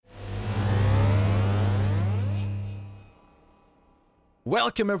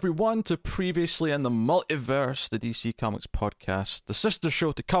Welcome everyone to Previously in the Multiverse, the DC Comics podcast, the sister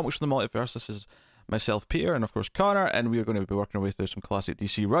show to Comics from the Multiverse. This is myself, Peter, and of course Connor, and we are going to be working our way through some classic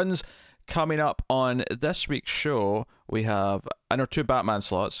DC runs. Coming up on this week's show, we have our two Batman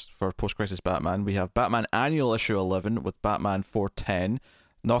slots for Post-Crisis Batman. We have Batman Annual Issue 11 with Batman 410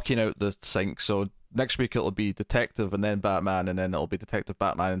 knocking out the sync. So next week it'll be Detective and then Batman, and then it'll be Detective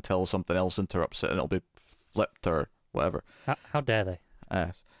Batman until something else interrupts it and it'll be flipped or whatever. How dare they?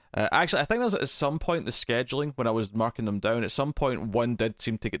 Yes. Actually, I think there's at some point the scheduling, when I was marking them down, at some point one did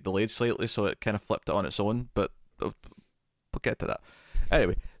seem to get delayed slightly, so it kind of flipped it on its own, but we'll get to that.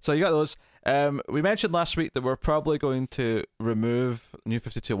 Anyway, so you got those. We mentioned last week that we're probably going to remove New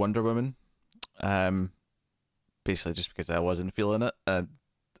 52 Wonder Woman, basically just because I wasn't feeling it, and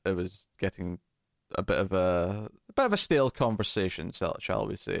it was getting a bit of a stale conversation, shall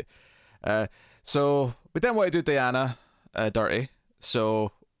we say. So we didn't want to do Diana dirty.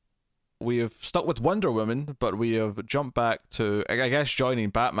 So we have stuck with Wonder Woman, but we have jumped back to, I guess,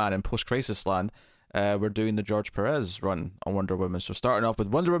 joining Batman in Post-Crisis Land. We're doing the George Perez run on Wonder Woman. So starting off with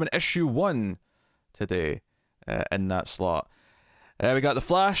Wonder Woman issue 1 today in that slot. We got The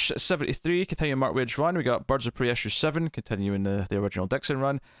Flash 73, continuing Mark Waid's run. We got Birds of Prey issue 7, continuing the original Dixon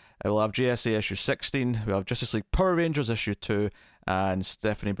run. We'll have JSA issue 16. We'll have Justice League Power Rangers issue 2, and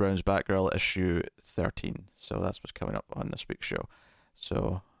Stephanie Brown's Batgirl issue 13. So that's what's coming up on this week's show.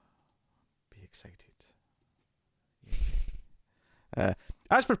 So be excited.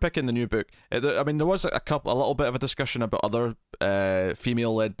 As for picking the new book, I mean, there was a little bit of a discussion about other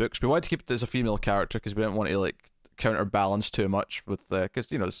female-led books. We wanted to keep it as a female character because we didn't want to counterbalance too much with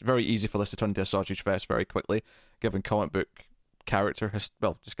because it's very easy for this to turn into a sausage fest very quickly, given comic book character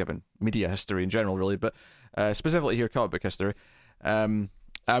just given media history in general, really, but specifically here comic book history. And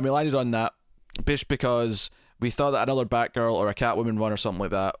we landed on that just because we thought that another Batgirl or a Catwoman run or something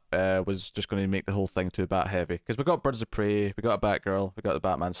like that was just going to make the whole thing too bat heavy, because we got Birds of Prey, we got a Batgirl, we got the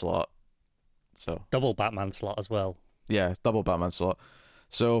Batman slot, so double Batman slot as well. Yeah, double Batman slot.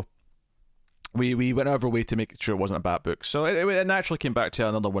 So we went out of our way to make sure it wasn't a Bat book. So it naturally came back to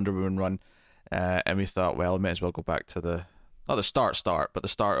another Wonder Woman run, and we thought, well, we might as well go back to not the start, but the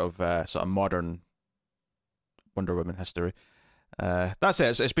start of sort of modern Wonder Woman history. That's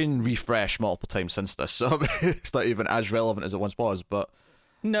it. It's been refreshed multiple times since this, so it's not even as relevant as it once was. But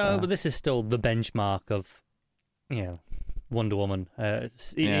no, but this is still the benchmark of, Wonder Woman.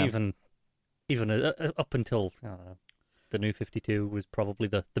 Even up until I don't know, the New 52 was probably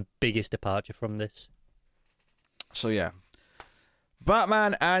the biggest departure from this. So yeah,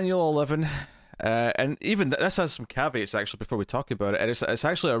 Batman Annual 11. And even this has some caveats actually before we talk about it, and it's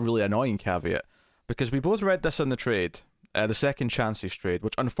actually a really annoying caveat, because we both read this in the trade, the Second Chances trade,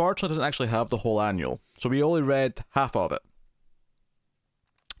 which unfortunately doesn't actually have the whole annual, so we only read half of it.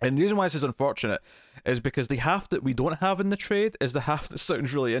 And the reason why this is unfortunate is because the half that we don't have in the trade is the half that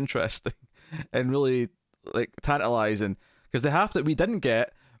sounds really interesting and really tantalizing, because the half that we didn't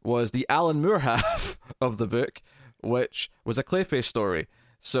get was the Alan Moore half of the book, which was a Clayface story.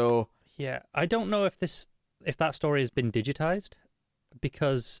 So yeah, I don't know if that story has been digitized,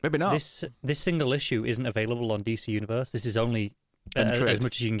 because maybe not. This single issue isn't available on DC Universe. This is only as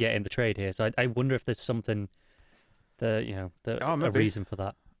much as you can get in the trade here. So I wonder if there's something a reason for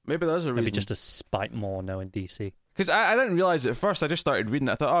that. Maybe there's a reason. Maybe just to spite more now in DC. Because I didn't realize it at first. I just started reading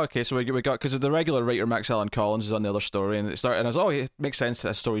it. I thought, okay, so we got, because the regular writer Max Allan Collins is on the other story, and I was it makes sense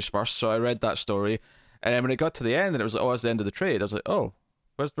that story's first. So I read that story, and then when it got to the end, and it was like, it's the end of the trade. I was like, oh.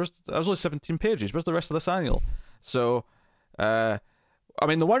 That was only 17 pages. Where's the rest of this annual? So, I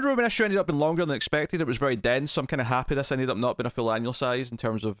mean, the Wonder Woman issue ended up being longer than expected. It was very dense, so I'm kind of happy this ended up not being a full annual size in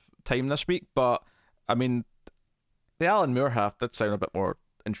terms of time this week. But, I mean, the Alan Moore half did sound a bit more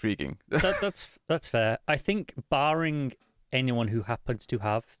intriguing. That's fair. I think barring anyone who happens to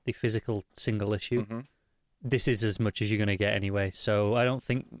have the physical single issue, this is as much as you're going to get anyway. So I don't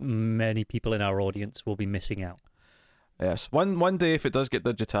think many people in our audience will be missing out. Yes, one day if it does get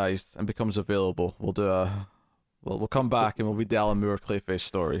digitized and becomes available, we'll come back and we'll read the Alan Moore Clayface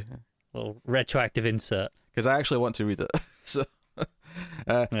story. Well, retroactive insert, because I actually want to read it. So,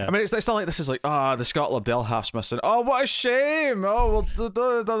 I mean, it's not like this is like the Scott Lobdell half's missing. Oh, what a shame! Oh,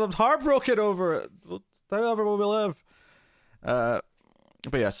 I'm heartbroken over it. However will we live? But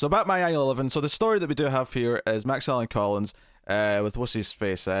yeah, so Batman Annual 11. So the story that we do have here is Max Allan Collins with what's his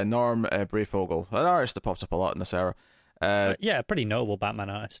face, Norm Breyfogle, an artist that pops up a lot in this era. Pretty notable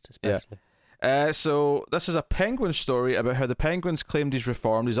Batman artist, especially. Yeah. So this is a Penguin story about how the Penguin's claimed he's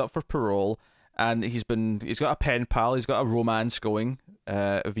reformed, he's up for parole, and he's got a pen pal, he's got a romance going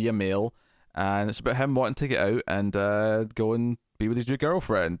via mail, and it's about him wanting to get out and go and be with his new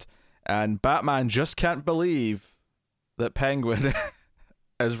girlfriend. And Batman just can't believe that Penguin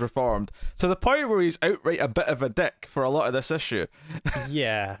is reformed to the point where he's outright a bit of a dick for a lot of this issue.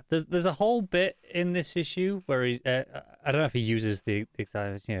 Yeah, there's a whole bit in this issue where he I don't know if he uses the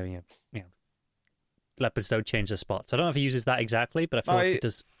exact leopards don't change their spots. I don't know if he uses that exactly, but I feel like he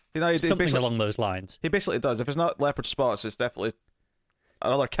does something along those lines. He basically does. If it's not leopard spots, it's definitely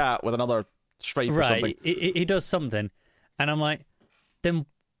another cat with another stripe or something. He does something, and I'm like, then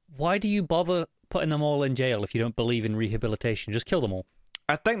why do you bother putting them all in jail if you don't believe in rehabilitation? Just kill them all.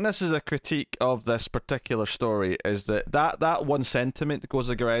 I think this is a critique of this particular story, is that one sentiment goes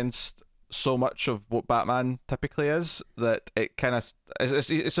against so much of what Batman typically is, that it kind of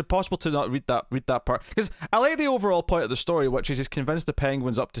it's impossible to not read that part. Because I like the overall point of the story, which is he's convinced the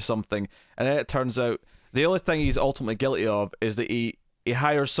Penguin's up to something, and then it turns out the only thing he's ultimately guilty of is that he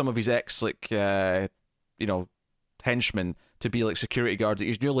hires some of his ex henchmen to be like security guards at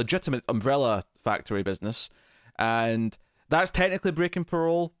his new legitimate umbrella factory business, and that's technically breaking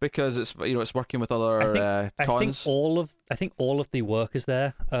parole because it's working with other cons. I think all of the workers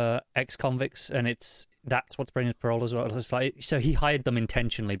there are ex-convicts, and that's what's breaking parole as well. It's like, so he hired them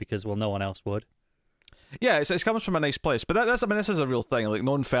intentionally because no one else would. Yeah, it comes from a nice place, but this is a real thing. Like,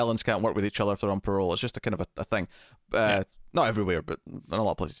 known felons can't work with each other if they're on parole. It's just a kind of a thing. Not everywhere, but in a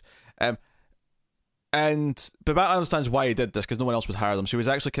lot of places. But Batman understands why he did this, because no one else would hire them. So he was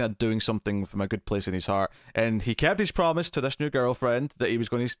actually kind of doing something from a good place in his heart, and he kept his promise to this new girlfriend that he was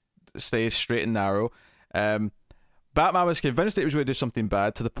going to stay straight and narrow. Batman was convinced that he was going to do something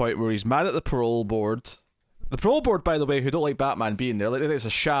bad, to the point where he's mad at the parole board. The parole board, by the way, who don't like Batman being there, like, it's a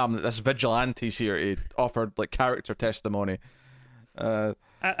sham that this vigilante's here to offer like character testimony.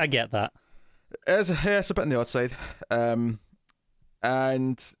 I get that. It's a bit on the odd side,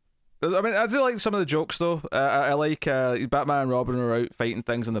 and. I mean, I do like some of the jokes, though. I like Batman and Robin are out fighting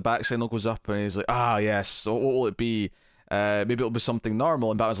things, and the bat signal goes up, and he's like, yes, so what will it be? Maybe it'll be something normal.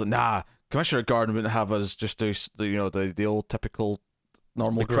 And Batman's like, nah, Commissioner Gordon wouldn't have us just do the old typical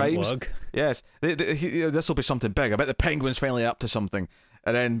normal crimes. Yes, this will be something big. I bet the Penguin's finally up to something.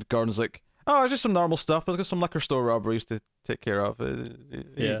 And then Gordon's like, oh, it's just some normal stuff. Let's get some liquor store robberies to take care of. Here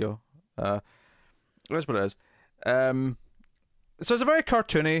you go. That's what it is. So it's a very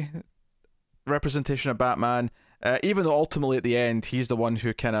cartoony representation of Batman, even though ultimately at the end he's the one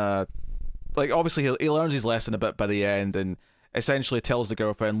who kind of, like, obviously he learns his lesson a bit by the end, and essentially tells the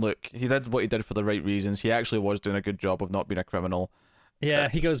girlfriend, look, he did what he did for the right reasons. He actually was doing a good job of not being a criminal. Yeah,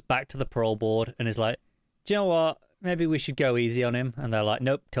 he goes back to the parole board and is like, do you know what, maybe we should go easy on him. And they're like,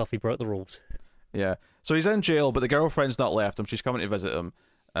 nope, Tuffy broke the rules. Yeah, so he's in jail, but the girlfriend's not left him. She's coming to visit him.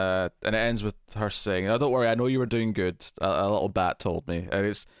 And it ends with her saying, "Oh, don't worry, I know you were doing good. A little bat told me."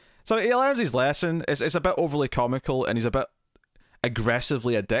 And so he learns his lesson. It's a bit overly comical, and he's a bit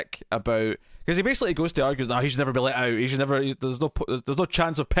aggressively a dick about, because he basically goes to argue, no, he should never be let out. He should never. There's no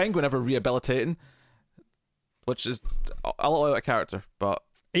chance of Penguin ever rehabilitating, which is a lot out of character. But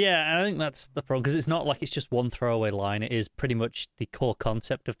yeah, I think that's the problem, because it's not like it's just one throwaway line. It is pretty much the core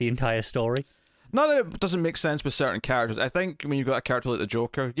concept of the entire story. Not that it doesn't make sense with certain characters. I think when you've got a character like the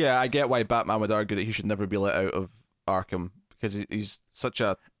Joker, yeah, I get why Batman would argue that he should never be let out of Arkham, because he's such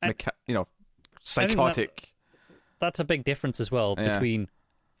a psychotic. That's a big difference as well between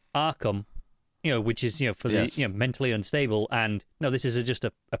Arkham, which is for the mentally unstable, and no, this is just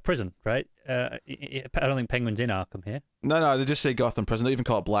a prison, right? I don't think Penguin's in Arkham here. No, they just say Gotham Prison. They even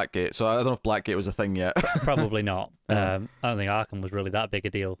call it Blackgate. So I don't know if Blackgate was a thing yet. Probably not. I don't think Arkham was really that big a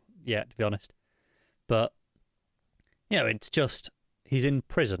deal yet, to be honest. But, it's just, he's in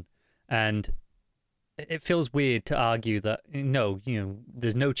prison, and it feels weird to argue that,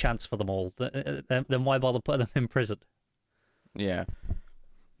 there's no chance for them all. Then why bother putting them in prison? Yeah.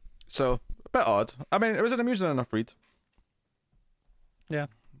 So, a bit odd. I mean, it was an amusing enough read. Yeah.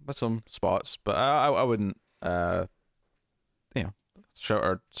 With some spots, but I wouldn't, shout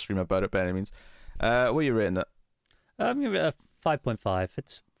or stream about it by any means. What are you rating it? I'm going to give it a 5.5.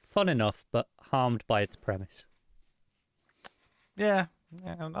 It's fun enough, but harmed by its premise. Yeah.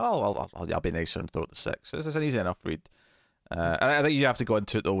 I'll be nicer and throw it to 6. It's an easy enough read. I think you have to go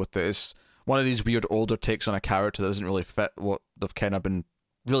into it though with it's one of these weird older takes on a character that doesn't really fit what they've kind of been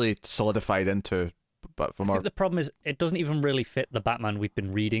really solidified into. But I think the problem is it doesn't even really fit the Batman we've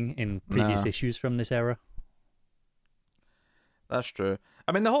been reading in previous issues from this era. That's true.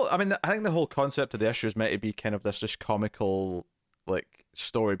 I think the whole concept of the issue is meant to be kind of this just comical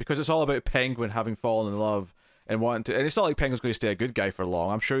story, because it's all about Penguin having fallen in love and wanting to, and it's not like Penguin's going to stay a good guy for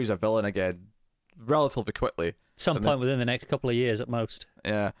long. I'm sure he's a villain again relatively quickly. Some point within the next couple of years at most.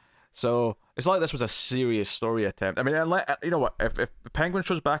 Yeah. So it's like this was a serious story attempt. I mean, you know what? If Penguin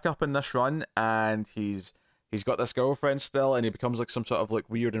shows back up in this run and he's got this girlfriend still, and he becomes like some sort of like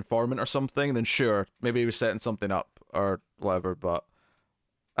weird informant or something, then sure, maybe he was setting something up or whatever. But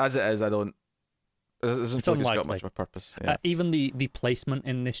as it is, I don't. It doesn't feel like it's got much of a purpose. Yeah. Even the placement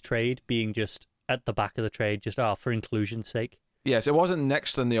in this trade being just at the back of the trade, just for inclusion's sake. Yes, it wasn't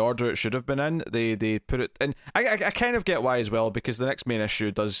next in the order it should have been in. They put it in. I kind of get why as well, because the next main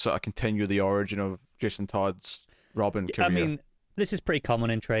issue does sort of continue the origin of Jason Todd's Robin career. I mean, this is pretty common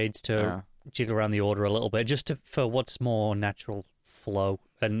in trades to jiggle around the order a little bit, just for what's more natural flow.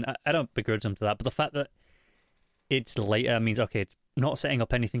 And I don't begrudge them to that, but the fact that it's later means, okay, it's not setting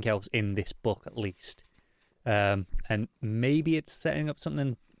up anything else in this book at least. And maybe it's setting up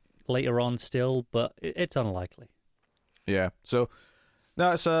something later on still, but it's unlikely. Yeah, so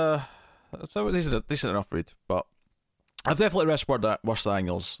no, it's a decent enough read, but I've definitely read worse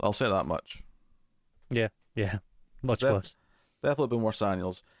annuals. I'll say that much. Yeah, much worse. Definitely been worse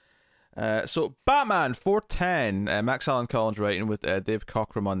annuals. So Batman 410, Max Allan Collins writing with Dave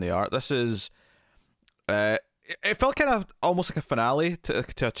Cockrum on the art. This is, it felt kind of almost like a finale to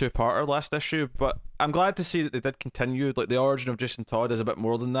a two-parter last issue, but I'm glad to see that they did continue. Like the origin of Jason Todd is a bit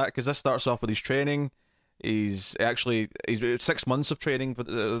more than that, because this starts off with his training. He's 6 months of training, but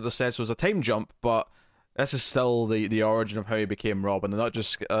the says was a time jump, but this is still the origin of how he became Robin, and not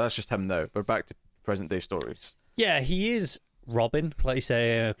just that's just him now. We're back to present day stories. Yeah, he is Robin, like you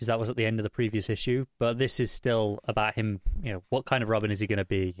say, because that was at the end of the previous issue. But this is still about him. You know, what kind of Robin is he going to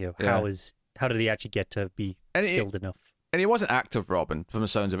be? You know, how did he actually get to be skilled enough? And he wasn't active Robin, from the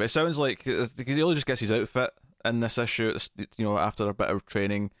sounds of it. It sounds like because he only just gets his outfit in this issue. You know, after a bit of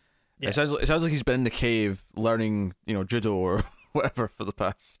training. Yeah. It sounds like he's been in the cave learning, you know, judo or whatever for the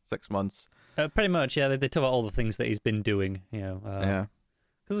past 6 months. Pretty much, yeah. They talk about all the things that he's been doing, you know. Because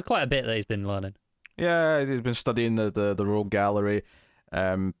there's quite a bit that he's been learning. Yeah, he's been studying the Rogue Gallery.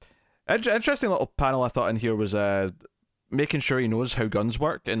 Interesting little panel I thought in here was making sure he knows how guns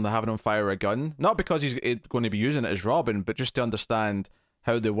work and having him fire a gun. Not because he's going to be using it as Robin, but just to understand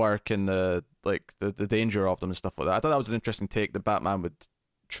how they work and the danger of them and stuff like that. I thought that was an interesting take that Batman would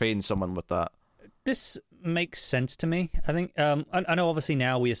train someone with that. This makes sense to me. I think I know obviously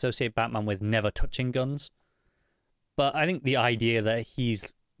now we associate Batman with never touching guns, but I think the idea that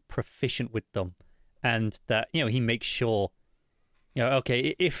he's proficient with them and that, you know, he makes sure, you know,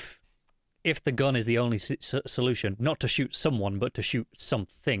 okay, if the gun is the only solution, not to shoot someone but to shoot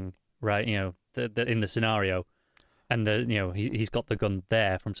something, right? You know, in the scenario, and he's got the gun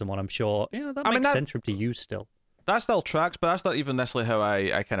there from someone. I'm sure, you know, that makes sense for him to use still. That still tracks, but that's not even necessarily how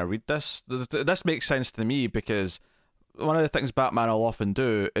I kind of read this. This makes sense to me because one of the things Batman will often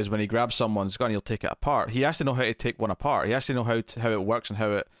do is when he grabs someone's gun, he'll take it apart. He has to know how to take one apart. He has to know how it works and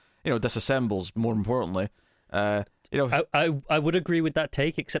how it, you know, disassembles. More importantly, you know, I would agree with that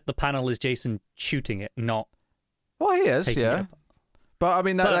take, except the panel is Jason shooting it, not. Well, he is, yeah. But I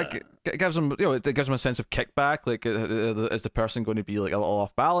mean, that gives him, you know, it gives him a sense of kickback. Like, is the person going to be like a little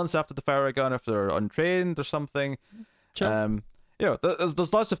off balance after the fire a gun if they're untrained or something? Sure. You know,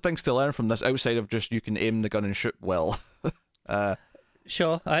 there's lots of things to learn from this outside of just you can aim the gun and shoot well.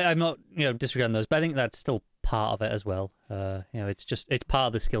 Sure, I'm not, you know, disregarding those, but I think that's still part of it as well. You know, it's part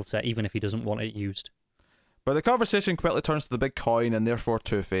of the skill set, even if he doesn't want it used. But the conversation quickly turns to the big coin and therefore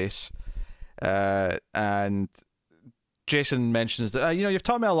Two-Face, and Jason mentions that, you know, you've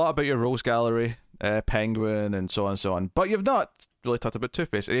taught me a lot about your Rogues Gallery, Penguin, and so on, but you've not really talked about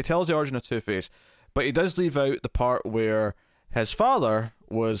Two-Face. And he tells the origin of Two-Face, but he does leave out the part where his father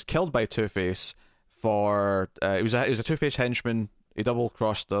was killed by Two-Face for, he was a Two-Face henchman. He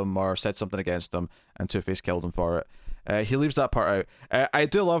double-crossed him or said something against him, and Two-Face killed him for it. He leaves that part out. I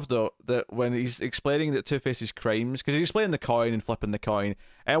do love, though, that when he's explaining that Two-Face's crimes, because he's explaining the coin and flipping the coin,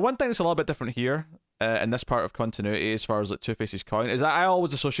 one thing that's a little bit different here, in this part of continuity as far as like Two-Face's coin, is that I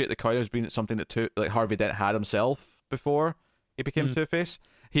always associate the coin as being something that Harvey Dent had himself before he became Two-Face.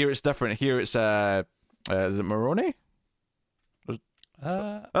 Here it's different. Here it's, is it Maroni?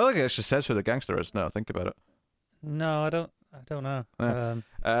 I think it just says who the gangster is now, think about it. No, I don't know.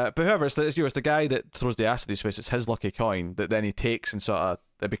 But whoever, it's the guy that throws the acid in his face. It's his lucky coin that then he takes and sort of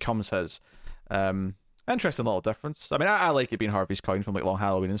it becomes his. Interesting little difference. I mean, I like it being Harvey's coin from like Long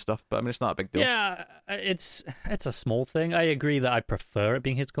Halloween and stuff, but I mean, it's not a big deal. Yeah, it's a small thing. I agree that I prefer it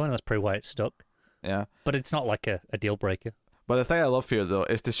being his coin. That's probably why it stuck. Yeah, but it's not like a deal breaker. But the thing I love here though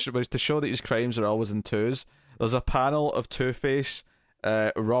is to show that his crimes are always in twos. There's a panel of Two-Face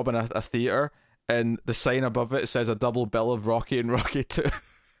robbing a theater, and the sign above it says a double bill of Rocky and Rocky 2.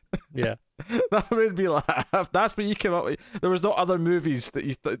 Yeah. That made me laugh. That's what you came up with. There was no other movies that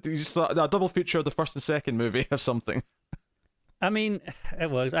you just thought a double feature of the first and second movie or something. I mean, it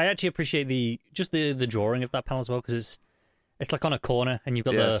works. I actually appreciate the drawing of that panel as well, because it's like on a corner, and you've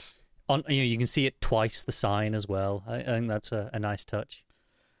got you can see it twice, the sign as well. I think that's a nice touch.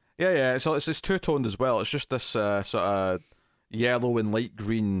 Yeah. So it's two-toned as well. It's just this sort of yellow and light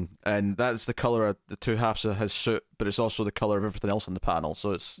green, and that's the color of the two halves of his suit, but it's also the color of everything else in the panel.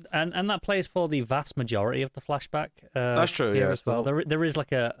 So it's and that plays for the vast majority of the flashback. That's true. Here Yeah, as well. There is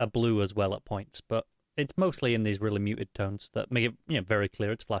like a blue as well at points, but it's mostly in these really muted tones that make it very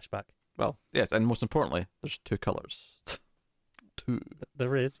clear it's flashback. Well, yes, and most importantly, there's two colors. Two.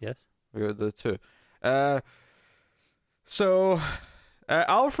 There is, yes. We got the two. So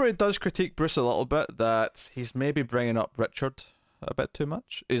Alfred does critique Bruce a little bit that he's maybe bringing up Richard a bit too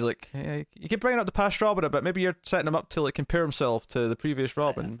much. He's like, hey, you keep bringing up the past Robin a bit. Maybe you're setting him up to like compare himself to the previous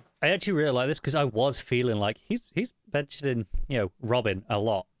Robin. I actually really like this because I was feeling like he's mentioning Robin a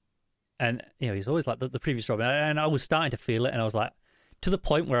lot, and he's always like the previous Robin, and I was starting to feel it, and I was like to the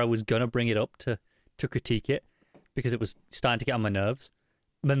point where I was gonna bring it up to critique it because it was starting to get on my nerves,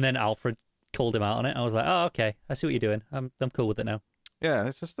 and then Alfred called him out on it. I was like, oh, okay, I see what you're doing. I'm cool with it now. Yeah,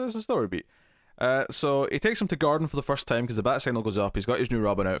 it's just there's a story beat. So he takes him to Gordon for the first time because the bat signal goes up. He's got his new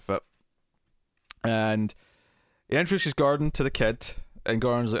Robin outfit, and he introduces Gordon to the kid. And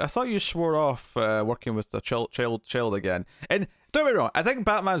Gordon's like, I thought you swore off working with the child again. And don't get me wrong, I think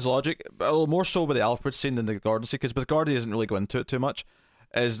Batman's logic, a little more so with the Alfred scene than the Gordon scene, because with Gordon he doesn't really go into it too much,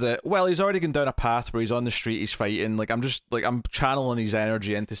 is that, well, he's already gone down a path where he's on the street, he's fighting, I'm channeling his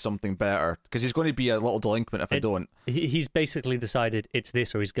energy into something better, because he's going to be a little delinquent if I don't. He's basically decided it's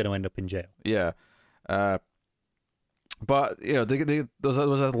this or he's going to end up in jail. Yeah. But, there was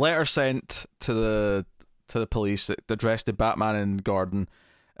a letter sent to the police that addressed to Batman and Gordon,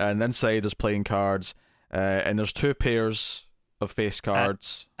 and inside there's playing cards, and there's two pairs of face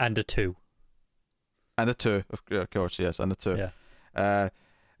cards. And a two. And a two, of course, yes, and a two. Yeah.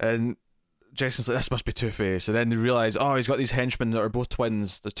 And Jason's like, this must be Two-Face, and then they realise, oh, he's got these henchmen that are both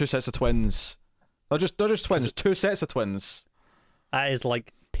twins. There's two sets of twins. They're just twins. There's two sets of twins. That is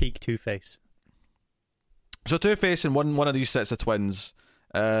like peak Two-Face. So Two-Face and one of these sets of twins,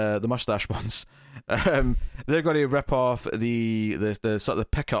 the mustache ones, they're going to rip off the sort of the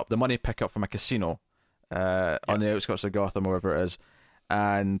pickup, the money pickup from a casino on the outskirts of Gotham, or wherever it is.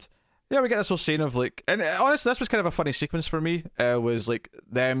 And yeah, we get this whole scene of like, and honestly, this was kind of a funny sequence for me. Was like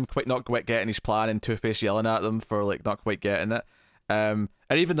them not quite getting his plan, and Two-Face yelling at them for like not quite getting it. And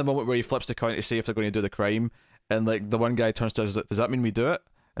even the moment where he flips the coin to see if they're going to do the crime, and like the one guy turns to us, is like, does that mean we do it?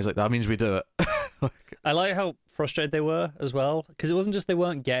 I was like, that means we do it. I like how frustrated they were as well, because it wasn't just they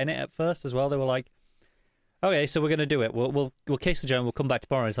weren't getting it at first as well. They were like, okay, so we're going to do it. We'll case the joint. We'll come back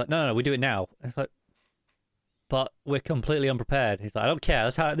tomorrow. It's like, no, we do it now. It's like, but we're completely unprepared. He's like, I don't care.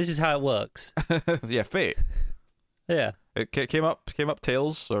 This is how it works. Yeah, fate. Yeah. It came up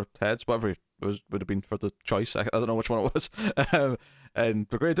tails or heads, whatever it would have been for the choice. I don't know which one it was. And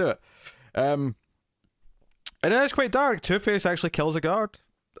we're going to do it. And it is quite dark. Two-Face actually kills a guard.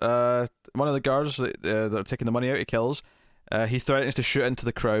 One of the guards that are taking the money out, he kills. He threatens to shoot into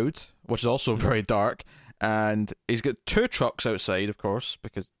the crowd, which is also very dark. And he's got two trucks outside, of course,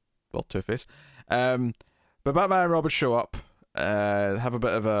 because, well, Two-Face. But Batman and Robin show up, have a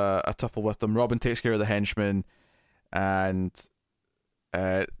bit of a tuffle with them. Robin takes care of the henchmen, and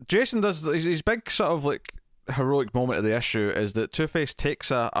Jason does his big sort of like heroic moment of the issue is that Two-Face takes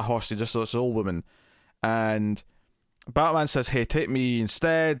a hostage, just this old woman, and Batman says, hey, take me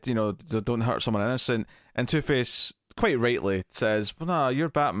instead, don't hurt someone innocent. And Two-Face, quite rightly, says, well, no, you're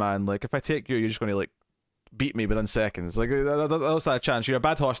Batman. Like, if I take you, you're just going to, like, beat me within seconds. Like, that's not a chance. You're a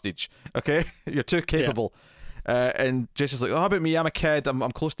bad hostage, okay? You're too capable. Yeah. And Jason's like, oh, how about me? I'm a kid. I'm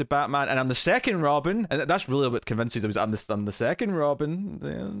close to Batman. And I'm the second Robin. And that's really what convinces him. I'm the second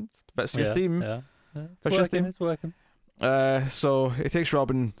Robin. That's your theme. Yeah. It's working. So he takes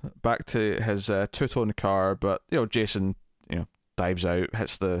Robin back to his two-tone car, but Jason, dives out,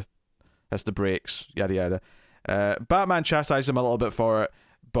 hits the brakes, yada yada. Batman chastises him a little bit for it,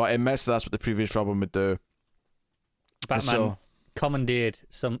 but admits that's what the previous Robin would do. Batman commandeered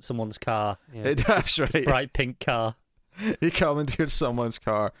someone's car. That's right. This bright pink car. He commandeered someone's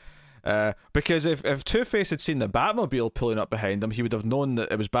car. Because if Two-Face had seen the Batmobile pulling up behind him, he would have known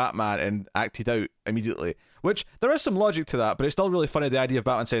that it was Batman and acted out immediately. Which, there is some logic to that, but it's still really funny, the idea of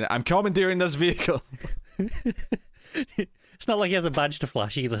Batman saying, I'm commandeering this vehicle. It's not like he has a badge to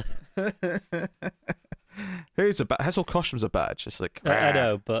flash either. His whole costume's a badge. It's like... I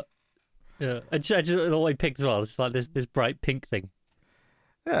know, but... Yeah, I just the way he picked as well. It's like this bright pink thing.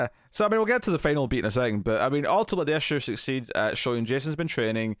 Yeah. So, I mean, we'll get to the final beat in a second, but, I mean, ultimately, the issue succeeds at showing Jason's been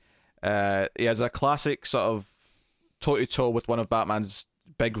training. He has a classic sort of toe-to-toe with one of Batman's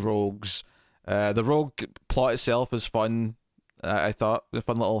big rogues. The rogue plot itself is fun, I thought. A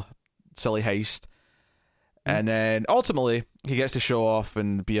fun little silly heist. And then, ultimately, he gets to show off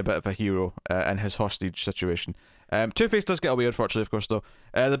and be a bit of a hero in his hostage situation. Two-Face does get away, unfortunately, of course, though.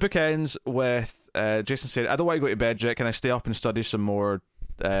 The book ends with Jason saying, I don't want to go to bed yet. Can I stay up and study some more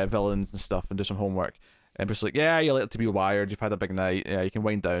villains and stuff and do some homework? And Bruce's like, yeah, you're like to be wired. You've had a big night. Yeah, you can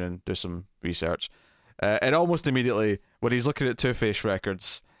wind down and do some research. And almost immediately, when he's looking at Two-Face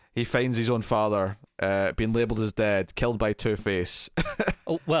records, he finds his own father being labelled as dead, killed by Two-Face.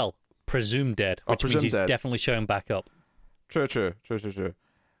 Oh, well, presumed dead, which means he's definitely showing back up. True.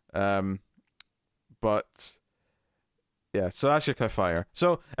 But yeah, so that's your fire.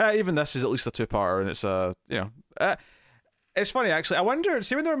 So even this is at least a two-parter, and it's it's funny actually. I wonder,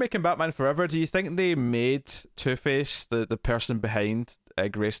 see when they were making Batman Forever, do you think they made Two-Face the person behind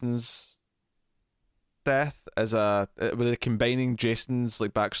Grayson's death as were they combining Jason's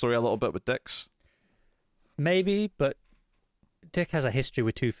like backstory a little bit with Dick's? Maybe, but Dick has a history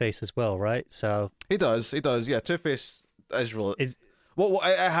with Two-Face as well, right? So he does. Yeah, Two-Face is related. Well,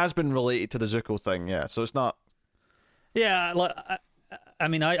 it has been related to the Zuko thing, yeah. So it's not. Yeah, like I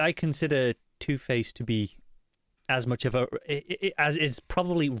mean, I consider Two-Face to be as much of as is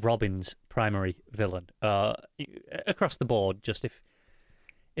probably Robin's primary villain across the board. Just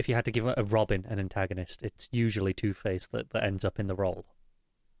if you had to give a Robin an antagonist, it's usually Two-Face that ends up in the role.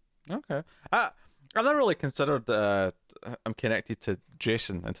 Okay, I've never really considered I'm connected to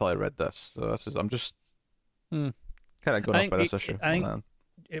Jason until I read this. So I'm just kind of going off by this issue. I think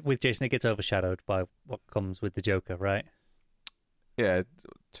with Jason, it gets overshadowed by what comes with the Joker, right? Yeah,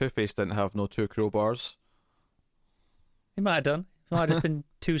 Two-Face didn't have no two crowbars. He might have done. He might have just been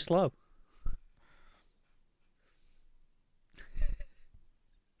too slow.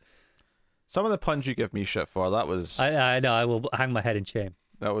 Some of the puns you give me shit for, that was... I know, I will hang my head in shame.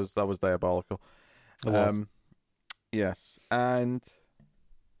 That was diabolical. It was. Yes, and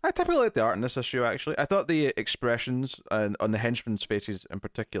I typically like the art in this issue, actually. I thought the expressions on the henchmen's faces in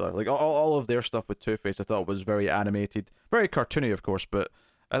particular, like all of their stuff with Two-Face, I thought was very animated. Very cartoony, of course, but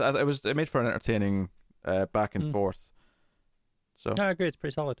it made for an entertaining back and forth. So I agree, it's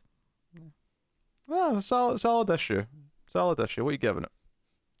pretty solid. Well, it's a solid issue. Solid issue. What are you giving it?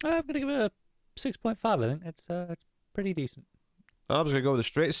 I'm going to give it a 6.5, I think. It's pretty decent. I was going to go with a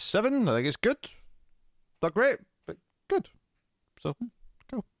straight 7. I think it's good. Not great, but good. So,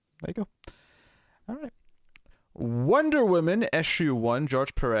 go. There you go. All right. Wonder Woman issue 1,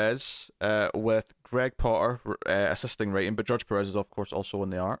 George Perez, with Greg Potter assisting writing, but George Perez is, of course, also in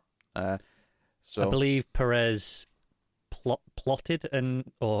the art. So I believe Perez plotted and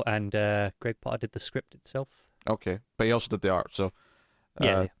Greg Potter did the script itself. Okay, but he also did the art, so...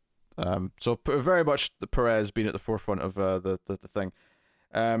 Yeah. So very much the Perez being at the forefront of the thing.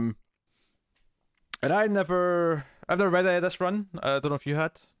 And I've never read any of this run. I don't know if you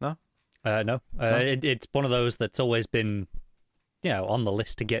had. No. No. It's one of those that's always been, on the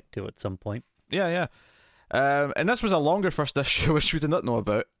list to get to at some point. Yeah. And this was a longer first issue, which we did not know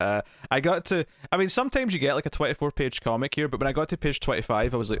about. Sometimes you get like a 24-page comic here, but when I got to page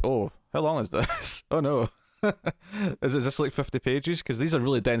 25, I was like, oh, how long is this? Oh no. Is this like 50 pages? Because these are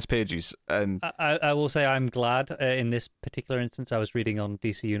really dense pages. And I will say I'm glad in this particular instance I was reading on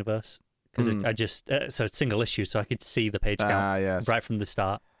DC Universe because so it's single issue, so I could see the page count right from the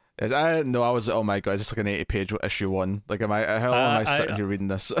start. I was oh my god, is this like an 80-page issue 1? Like, how long am I sitting here reading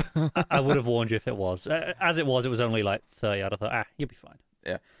this? I would have warned you if it was. As it was only like 30. I'd have thought, you'll be fine.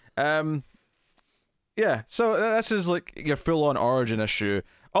 Yeah. Yeah. So this is like your full-on origin issue.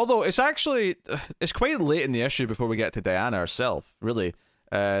 Although it's quite late in the issue before we get to Diana herself, really.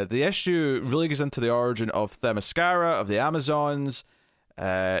 The issue really goes into the origin of Themyscira, of the Amazons,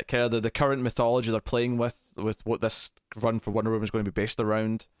 kind of the current mythology they're playing with what this run for Wonder Woman is going to be based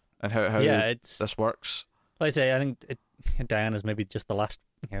around, and how this works. Like I say, I think Diana's maybe just the last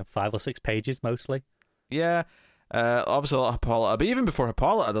 5 or 6 pages mostly. Yeah. Obviously a lot of Hippolyta, but even before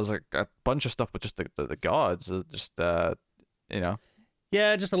Hippolyta, there's like a bunch of stuff with just the gods,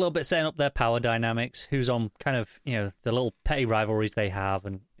 Yeah, just a little bit setting up their power dynamics, who's on kind of, the little petty rivalries they have,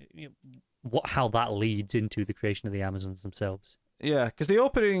 and how that leads into the creation of the Amazons themselves. Yeah, because the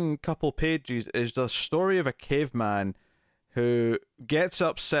opening couple pages is the story of a caveman who gets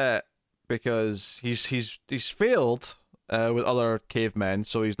upset because he's failed with other cavemen,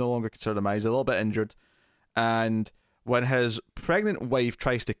 so he's no longer considered a man. He's a little bit injured, and when his pregnant wife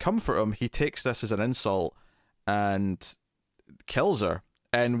tries to comfort him, he takes this as an insult and kills her.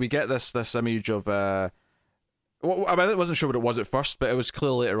 and we get this image of well, I mean, I wasn't sure what it was at first, but it was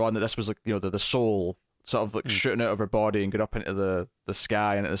clear later on that this was like, you know, the soul sort of like shooting out of her body and going up into the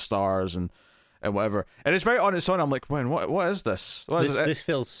sky and into the stars and whatever. And it's very on its own. I'm like, man, what is this? This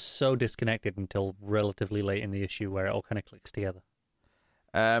feels so disconnected until relatively late in the issue where it all kind of clicks together.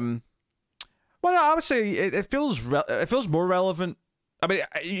 Well, I would say it feels more relevant. I mean,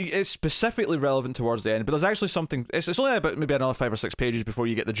 it's specifically relevant towards the end, but there's actually something. It's only about maybe another 5 or 6 pages before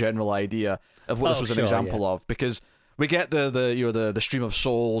you get the general idea of what this was an example of, because we get the stream of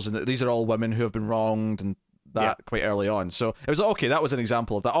souls, and these are all women who have been wronged, and that quite early on. So it was like, okay, that was an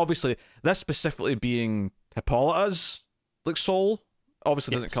example of that. Obviously, this specifically being Hippolyta's like soul,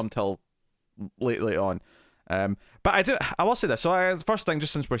 obviously doesn't come till late on. But I will say this. So first thing,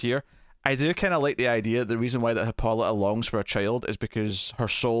 just since we're here, I do kind of like the idea. The reason why that Hippolyta longs for a child is because her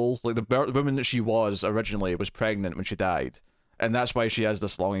soul, like the woman that she was originally, was pregnant when she died, and that's why she has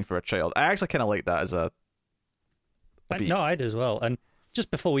this longing for a child. I actually kind of like that as a beat. No, I do as well. And just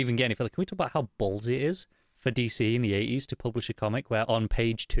before we even get any further, can we talk about how ballsy it is for DC in the 80s to publish a comic where on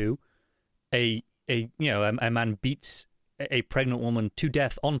page 2, a man beats a pregnant woman to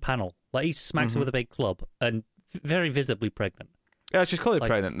death on panel, like he smacks her with a big club, and very visibly pregnant. Yeah, she's clearly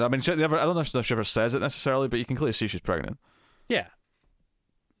pregnant. I mean, I don't know if she ever says it necessarily, but you can clearly see she's pregnant. Yeah.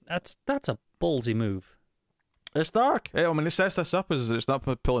 That's a ballsy move. It's dark. I mean, it sets this up as it's not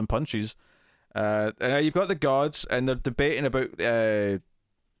pulling punches. And you've got the gods, and they're debating about who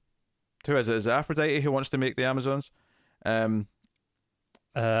is it? Is it Aphrodite who wants to make the Amazons? I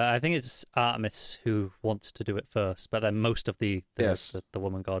think it's Artemis who wants to do it first, but then most of the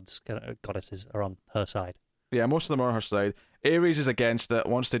woman goddesses are on her side. Yeah, most of them are on her side. Ares is against it,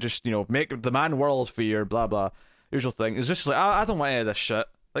 wants to just, make the man world fear, blah, blah. Usual thing. It's just like, I don't want any of this shit.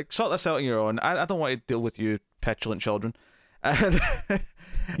 Like, sort this out on your own. I don't want to deal with you petulant children. And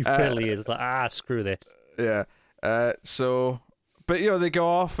he really is like, screw this. Yeah. But they go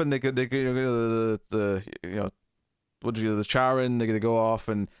off and they go the Charon. They go off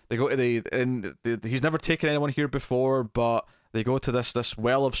and they go to he's never taken anyone here before, but they go to this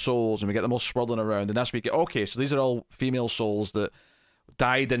well of souls, and we get them all swirling around, and that's where we get, okay, so these are all female souls that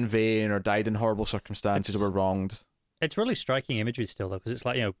died in vain or died in horrible circumstances or were wronged. It's really striking imagery still, though, because it's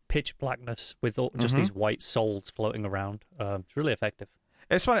like, pitch blackness with just these white souls floating around. It's really effective.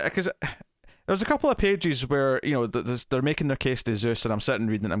 It's funny, because there's a couple of pages where, they're making their case to Zeus, and I'm sitting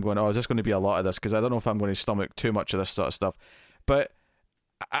reading it, and I'm going, is this going to be a lot of this? Because I don't know if I'm going to stomach too much of this sort of stuff. But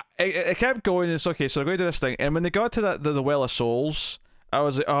it kept going, and it's okay, so they're going to do this thing, and when they got to the Well of Souls, I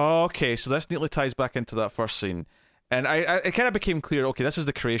was like, oh, okay, so this neatly ties back into that first scene. And it kind of became clear, okay, this is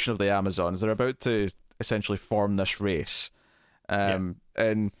the creation of the Amazons. They're about to essentially form this race. And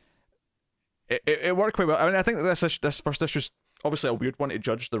it worked quite well. I mean, I think that this first issue is obviously a weird one to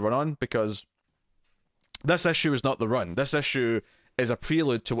judge the run on, because this issue is not the run. This issue is a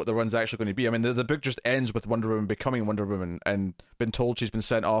prelude to what the run's actually going to be. I mean, the book just ends with Wonder Woman becoming Wonder Woman and been told she's been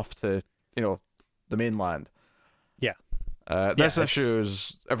sent off to, the mainland. Yeah. This issue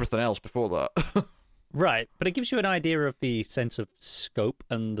is everything else before that. Right, but it gives you an idea of the sense of scope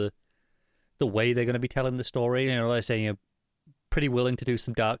and the way they're going to be telling the story. Like saying, pretty willing to do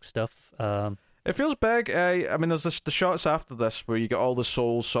some dark stuff. It feels big. I mean, there's the shots after this where you get all the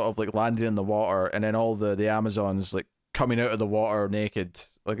souls sort of like landing in the water, and then all the Amazons like coming out of the water naked.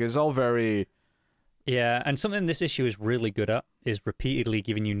 Like, it's all very... Yeah, and something this issue is really good at is repeatedly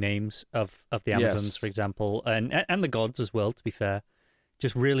giving you names of the Amazons, for example, and the gods as well, to be fair.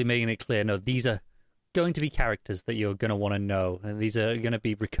 Just really making it clear, no, these are going to be characters that you're going to want to know, and these are going to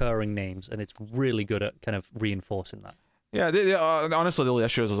be recurring names, and it's really good at kind of reinforcing that. Yeah, honestly, the only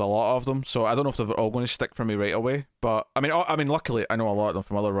issue is there's a lot of them, so I don't know if they're all going to stick for me right away. But I mean, luckily, I know a lot of them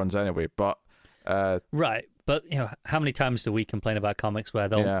from other runs anyway. But right, but how many times do we complain about comics where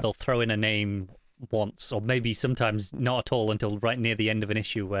they'll throw in a name once, or maybe sometimes not at all until right near the end of an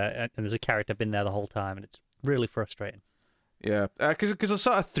issue, and there's a character been there the whole time, and it's really frustrating. Yeah, because there's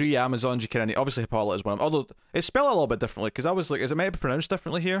sort of 3 Amazons you can need. Obviously, Hippolyta is one of them, although it's spelled a little bit differently, because I was like, is it maybe pronounced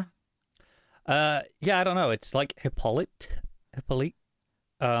differently here? Yeah, I don't know. It's like Hippolyte,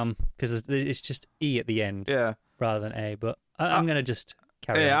 because it's just E at the end, rather than A. But I'm gonna just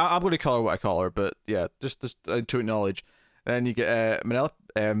carry on. Yeah, I'm going to call her what I call her, but yeah, just to acknowledge. And then you get Menelope.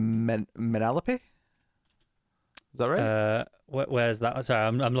 Is that right? Where's that? Sorry,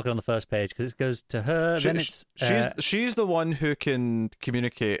 I'm looking on the first page because it goes to her. She's the one who can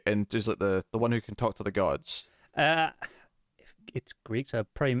communicate and is like the one who can talk to the gods. It's Greek, so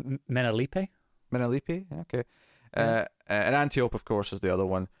probably Menelope. Menelope, okay. And Antiope, of course, is the other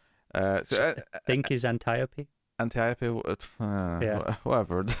one. I think is Antiope. Antiope.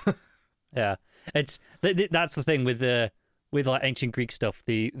 Whatever. Yeah, it's that's the thing with like ancient Greek stuff.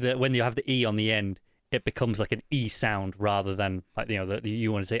 The when you have the e on the end, it becomes like an e sound rather than like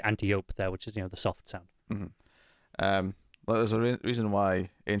you want to say Antiope there, which is the soft sound. Mm-hmm. There's a reason why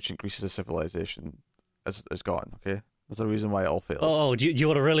ancient Greece as a civilization is gone. Okay, there's a reason why it all failed. Oh, do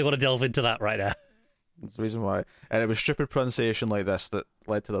you really want to delve into that right now? There's a reason why, and it was stupid pronunciation like this that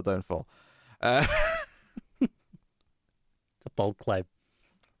led to their downfall. It's a bold claim.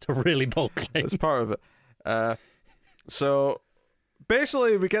 It's a really bold claim. It's part of it. So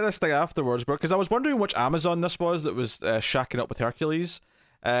basically, we get this thing afterwards, because I was wondering which Amazon this was that was shacking up with Hercules.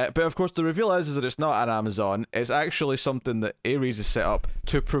 But of course, the reveal is that it's not an Amazon. It's actually something that Ares has set up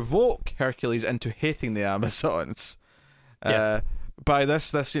to provoke Hercules into hating the Amazons. By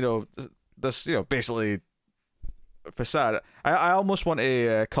this basically facade. I almost want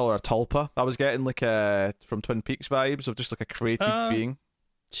to call her a tulpa. I was getting like from Twin Peaks vibes of just like a created being.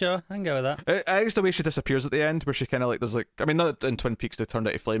 Sure, I can go with that. I guess the way she disappears at the end, where she kind of like there's like, I mean, not in Twin Peaks they turned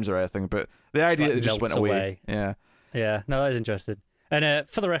out to flames or anything, but the idea that they just went away. Yeah. No, that is interesting. And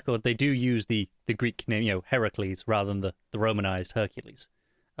for the record, they do use the Greek name, Heracles, rather than the Romanized Hercules,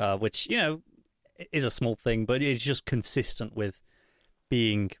 which is a small thing, but it's just consistent with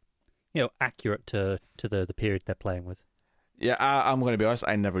being accurate to the period they're playing with. Yeah, I'm going to be honest,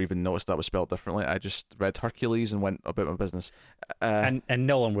 I never even noticed that was spelled differently. I just read Hercules and went about my business. And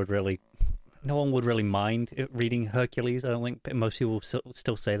no one would really mind reading Hercules. I don't think most people will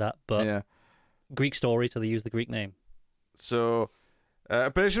still say that, but yeah. Greek story, so they use the Greek name. So,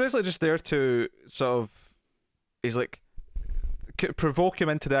 but it's basically just there to sort of, he's like, provoke him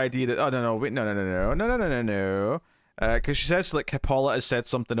into the idea that, no. Because she says like Hippolyta has said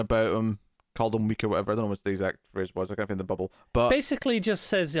something about him, called him weak or whatever. I don't know what the exact phrase was. I can't find the bubble. But basically, just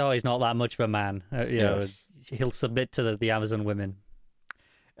says, he's not that much of a man. Yes. He'll submit to the Amazon women.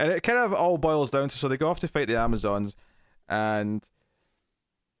 And it kind of all boils down to, so they go off to fight the Amazons, and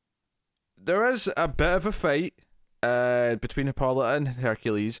there is a bit of a fight between Hippolyta and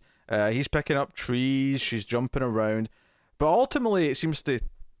Hercules. He's picking up trees, she's jumping around, but ultimately it seems to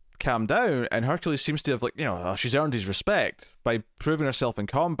calm down, and Hercules seems to have she's earned his respect by proving herself in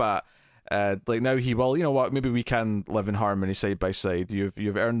combat. Now he will, maybe we can live in harmony side by side.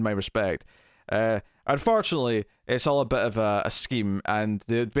 You've earned my respect. Unfortunately, it's all a bit of a scheme, and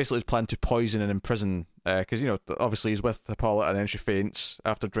they basically plan to poison and imprison, because obviously he's with Hippolyta and then she faints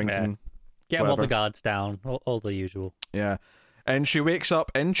after drinking. Get all the guards down, all the usual. Yeah, and she wakes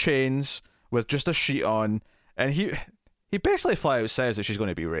up in chains with just a sheet on, and he basically flat out says that she's going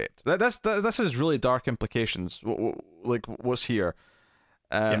to be raped. This is really dark implications. Like what's here?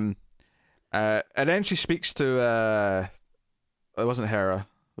 And then she speaks to it wasn't Hera,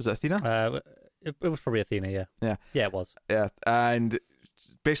 was it Athena? It was probably Athena. Yeah, it was. Yeah, and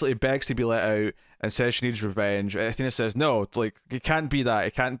basically begs to be let out and says she needs revenge. Athena says no, it can't be that.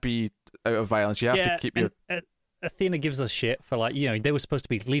 It can't be out of violence. You have to keep your. Athena gives us shit for they were supposed to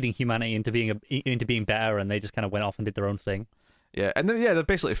be leading humanity into being better, and they just kind of went off and did their own thing. Yeah, and then they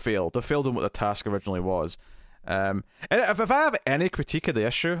basically failed. They failed in what the task originally was. And if I have any critique of the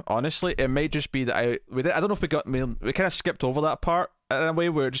issue, honestly, it might just be that I don't know if we kind of skipped over that part in a way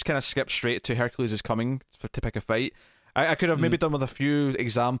where it just kind of skipped straight to Hercules is coming to pick a fight. I could have maybe done with a few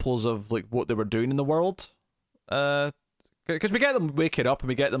examples of like what they were doing in the world, because we get them waking up and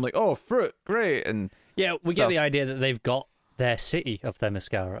we get them like, oh, fruit, great, and we get the idea that they've got their city of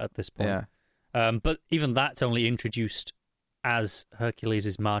Themyscira at this point. Yeah. But even that's only introduced as Hercules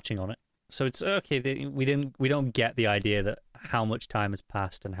is marching on it. So it's okay. We don't get the idea that how much time has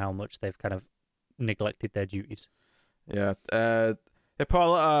passed and how much they've kind of neglected their duties. Yeah.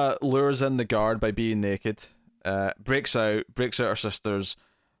 Hippolyta lures in the guard by being naked. Breaks out her sisters.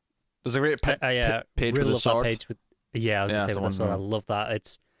 There's a great page really with the sword. That page with, I was gonna say with the sword. I love that.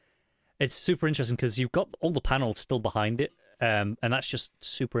 It's super interesting because you've got all the panels still behind it, and that's just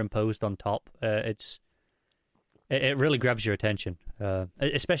superimposed on top. It really grabs your attention,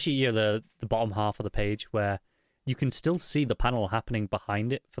 especially the bottom half of the page where you can still see the panel happening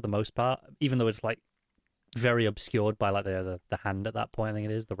behind it for the most part, even though it's like very obscured by like the hand at that point. I think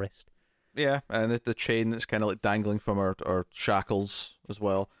it is the wrist. Yeah, and the chain that's kind of like dangling from her shackles as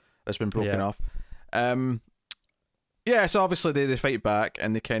well. That's been broken off. So obviously they fight back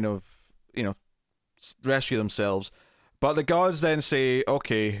and they kind of rescue themselves, but the gods then say,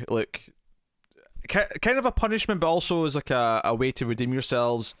 okay, look. Kind of a punishment, but also as like a way to redeem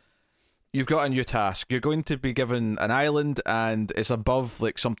yourselves. You've got a new task. You're going to be given an island, and it's above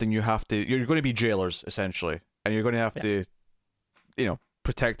like something you have to. You're going to be jailers essentially, and you're going to have to,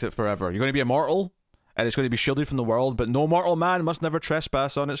 protect it forever. You're going to be immortal, and it's going to be shielded from the world, but no mortal man must never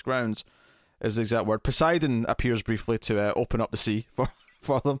trespass on its grounds, is the exact word. Poseidon appears briefly to open up the sea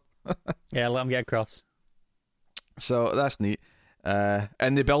for them. Yeah, let them get across. So that's neat.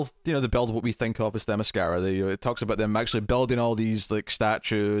 And they build what we think of as Themyscira. It talks about them actually building all these like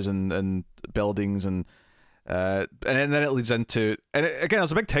statues and buildings, and then it leads into, and again,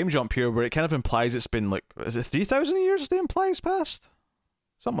 there's a big time jump here where it kind of implies it's been like, is it 3,000 years they implies past?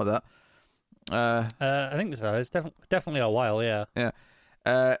 Something like that. I think so. It's definitely a while, yeah.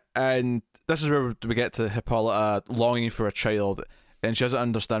 Yeah. And this is where we get to Hippolyta longing for a child, and she doesn't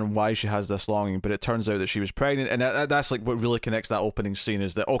understand why she has this longing, but it turns out that she was pregnant, and that's like what really connects that opening scene,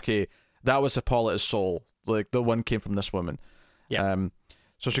 is that, okay, that was Hippolyta's soul, like the one came from this woman. Yeah.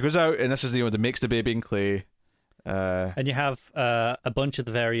 So she goes out, and this is that makes the baby in clay. And you have a bunch of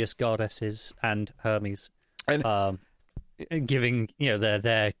the various goddesses and Hermes giving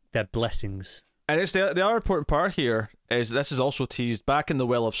their blessings. And it's the other important part here is this is also teased back in the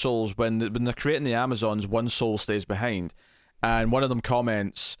Well of Souls when they're creating the Amazons. One soul stays behind, and one of them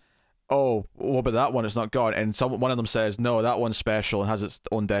comments, "Oh, what about that one? It's not God." And one of them says, "No, that one's special and has its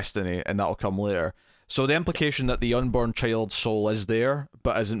own destiny, and that'll come later." So the implication that the unborn child's soul is there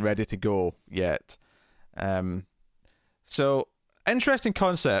but isn't ready to go yet. So interesting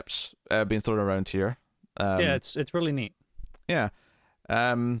concepts being thrown around here. Yeah, it's really neat. Yeah.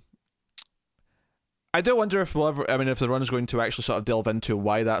 I do wonder if if the run's going to actually sort of delve into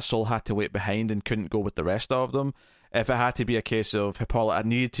why that soul had to wait behind and couldn't go with the rest of them. If it had to be a case of Hippolyta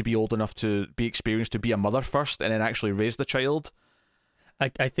needed to be old enough to be experienced to be a mother first and then actually raise the child.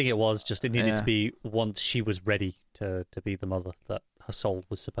 I think it was just, it needed to be once she was ready to be the mother that her soul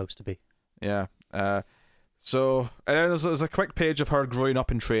was supposed to be. Yeah. So, and then there's a quick page of her growing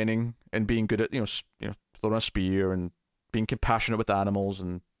up in training and being good at, throwing a spear and being compassionate with animals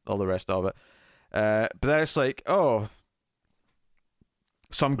and all the rest of it. But then it's like, oh,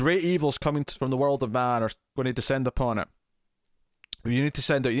 some great evils coming from the world of man are going to descend upon it. You need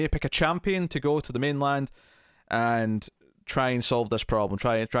to pick a champion to go to the mainland and try and solve this problem.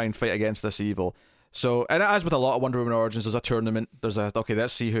 Try and fight against this evil. So, and as with a lot of Wonder Woman Origins, there's a tournament. Okay,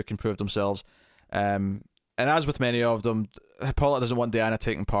 let's see who can prove themselves. And as with many of them, Hippolyta doesn't want Diana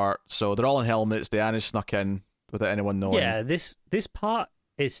taking part, so they're all in helmets. Diana's snuck in without anyone knowing. Yeah, this part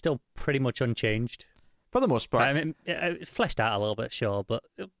is still pretty much unchanged. For the most part. I mean, fleshed out a little bit, sure, but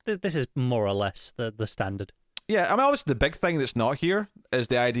this is more or less the standard. Yeah, I mean, obviously the big thing that's not here is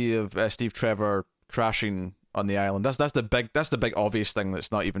the idea of Steve Trevor crashing on the island. That's the big obvious thing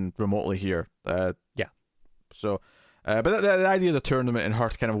that's not even remotely here. Yeah. So, but the idea of the tournament and her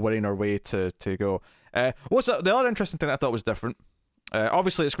kind of winning her way to go. What's the other interesting thing I thought was different?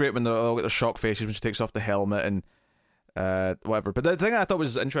 Obviously, it's great when they all get the shock faces when she takes off the helmet and whatever. But the thing I thought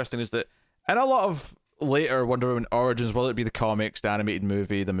was interesting is that in a lot of later Wonder Woman Origins, whether it be the comics, the animated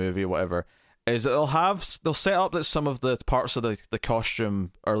movie, the movie, whatever, is that they'll set up that some of the parts of the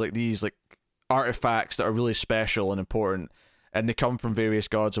costume are like these like artifacts that are really special and important, and they come from various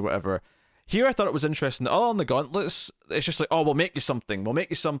gods or whatever. Here, I thought it was interesting that all on the gauntlets, it's just like, oh, we'll make you something,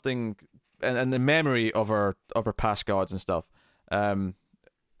 and the memory of our past gods and stuff.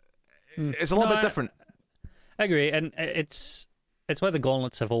 It's a little bit different. I agree, and it's where the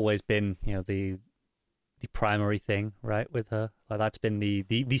gauntlets have always been, the primary thing, right? With her, like that's been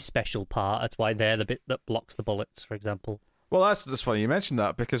the special part. That's why they're the bit that blocks the bullets, for example. Well, that's funny you mentioned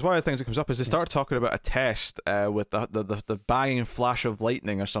that, because one of the things that comes up is they start talking about a test with the banging flash of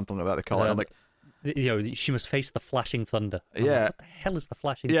lightning or something like that. They call it. I'm like, she must face the flashing thunder. Yeah. What the hell is the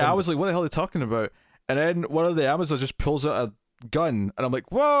flashing thunder? Yeah, I was like, what the hell are they talking about? And then one of the Amazons just pulls out a gun, and I'm like,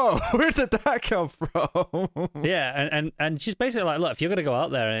 whoa, where did that come from? Yeah, and she's basically like, look, if you're gonna go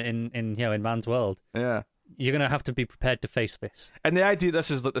out there in man's world, yeah, you're gonna have to be prepared to face this. And the idea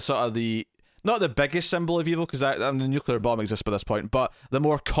this is like the sort of not the biggest symbol of evil, because the nuclear bomb exists by this point, but the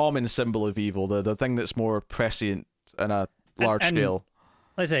more common symbol of evil, the thing that's more prescient in a large scale.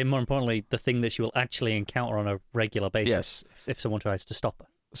 Let's say, more importantly, the thing that she will actually encounter on a regular basis if someone tries to stop her.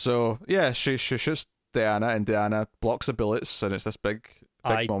 So yeah, she shoots Diana, and Diana blocks the bullets, and it's this big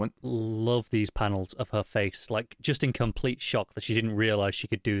moment. I love these panels of her face, like just in complete shock that she didn't realize she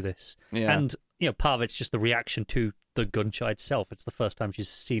could do this. Yeah. And part of it's just the reaction to the gunshot itself. It's the first time she's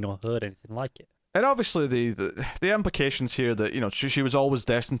seen or heard anything like it. And obviously the implications here that she was always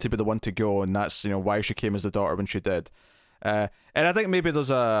destined to be the one to go, and that's why she came as the daughter when she did. And I think maybe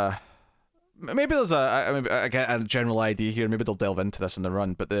there's a general idea here. Maybe they'll delve into this in the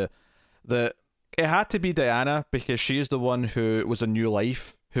run, but it had to be Diana because she's the one who was a new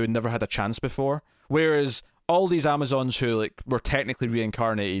life, who had never had a chance before. Whereas all these Amazons who were technically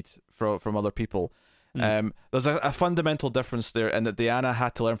reincarnated from other people, There's a fundamental difference there in that Diana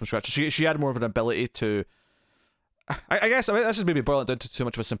had to learn from scratch. She had more of an ability to. I guess this is maybe boiling down to too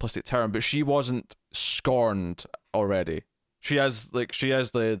much of a simplistic term, but she wasn't scorned already. She has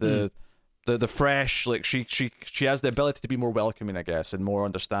the fresh, like she has the ability to be more welcoming, I guess, and more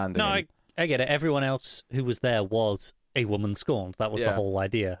understanding. No, I get it. Everyone else who was there was a woman scorned. That was the whole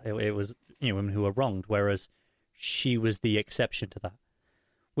idea. It was women who were wronged, whereas she was the exception to that,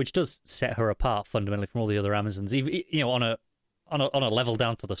 which does set her apart fundamentally from all the other Amazons. Even on a level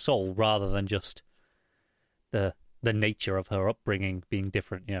down to the soul, rather than just the nature of her upbringing being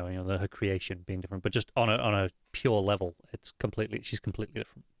different. Her creation being different, but just on a pure level, she's completely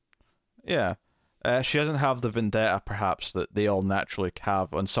different. Yeah. She doesn't have the vendetta, perhaps, that they all naturally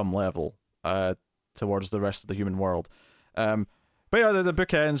have on some level towards the rest of the human world. But the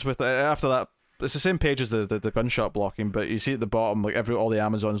book ends with, after that, it's the same page as the gunshot blocking, but you see at the bottom, like all the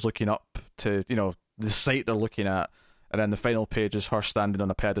Amazons looking up to, the site they're looking at, and then the final page is her standing on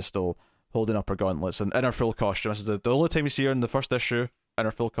a pedestal, holding up her gauntlets, and in her full costume. This is the only time you see her in the first issue, in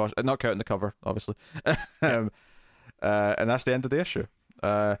her full costume, not counting the cover, obviously. And that's the end of the issue.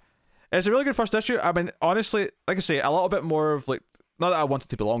 It's a really good first issue. I mean, honestly, like I say, a little bit more of, like, not that I want it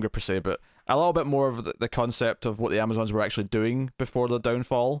to be longer per se, but a little bit more of the concept of what the Amazons were actually doing before the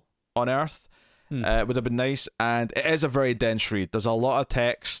downfall on Earth would have been nice. And it is a very dense read. There's a lot of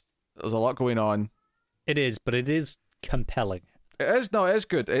text. There's a lot going on. It is, but it is compelling. It is. No, it is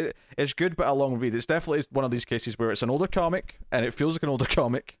good. It's good, but a long read. It's definitely one of these cases where it's an older comic, and it feels like an older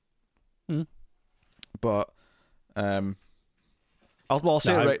comic. But I'll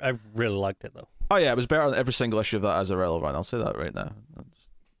say it right. I really liked it, though. Oh yeah, it was better than every single issue of that as a Irrelevant. I'll say that right now.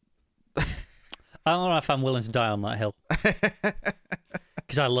 I don't know if I'm willing to die on that hill,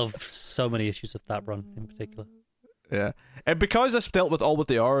 because I love so many issues of that run in particular. Yeah, and because this dealt with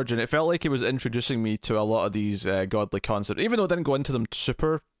the origin, it felt like it was introducing me to a lot of these godly concepts, even though it didn't go into them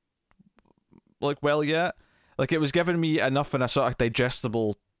super well yet. Like, it was giving me enough in a sort of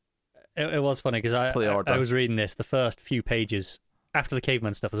digestible. It was funny because I was reading this, the first few pages after the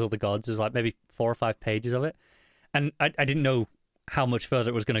caveman stuff, as all the gods, there's like maybe 4 or 5 pages of it, and I didn't know how much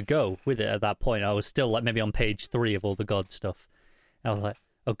further it was going to go with it at that point. I was still like maybe on page 3 of all the god stuff. And I was like,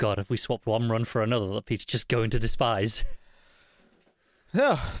 oh god, if we swapped one run for another, that Pete's just going to despise.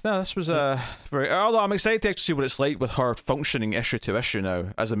 No, this was very. Although I'm excited to actually see what it's like with her functioning issue to issue now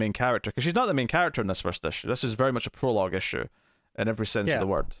as a main character, because she's not the main character in this first issue. This is very much a prologue issue in every sense of the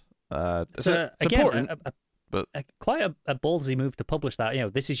word. It's important. But quite a ballsy move to publish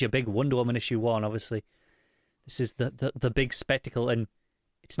that. This is your big Wonder Woman issue 1, obviously. This is the big spectacle, and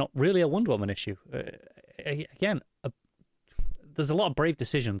it's not really a Wonder Woman issue. Again, there's a lot of brave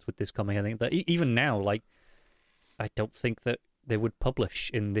decisions with this comic. I think that even now, like, I don't think that they would publish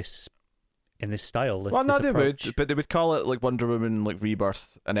in this style. They would, but they would call it like Wonder Woman, like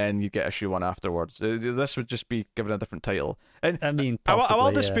Rebirth, and then you get issue 1 afterwards. This would just be given a different title. And I mean, possibly, I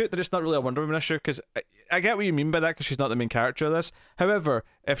will dispute that it's not really a Wonder Woman issue, because I get what you mean by that, because she's not the main character of this. However,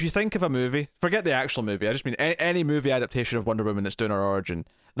 if you think of a movie, forget the actual movie, I just mean any movie adaptation of Wonder Woman that's doing her origin,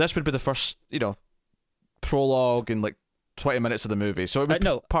 this would be the first, prologue and like 20 minutes of the movie, so it would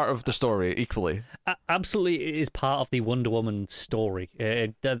be part of the story equally. Absolutely, it is part of the Wonder Woman story.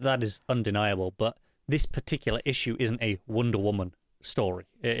 That is undeniable. But this particular issue isn't a Wonder Woman story.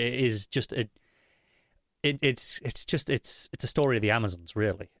 It is just it's a story of the Amazons,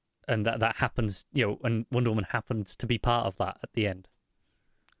 really, and that happens. And Wonder Woman happens to be part of that at the end.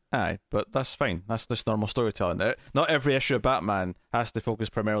 Aye, but that's fine. That's just normal storytelling. Not every issue of Batman has to focus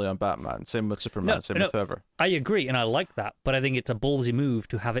primarily on Batman. Same with Superman, same with whoever. I agree, and I like that, but I think it's a ballsy move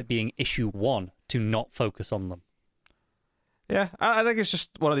to have it being issue 1 to not focus on them. Yeah, I think it's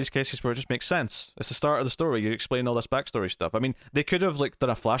just one of these cases where it just makes sense. It's the start of the story. You explain all this backstory stuff. I mean, they could have done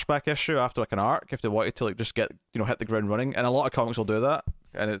a flashback issue after an arc if they wanted to just get hit the ground running, and a lot of comics will do that.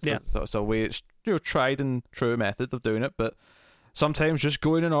 And it's a way, it's tried and true method of doing it, but sometimes just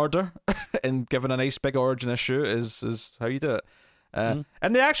going in order and giving a nice big origin issue is how you do it. And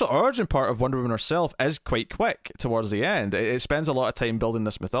the actual origin part of Wonder Woman herself is quite quick towards the end. It spends a lot of time building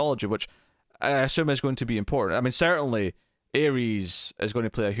this mythology, which I assume is going to be important. I mean, certainly Ares is going to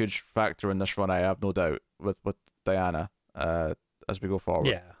play a huge factor in this run, I have no doubt, with Diana as we go forward.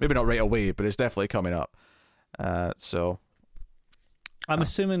 Yeah. Maybe not right away, but it's definitely coming up. So I'm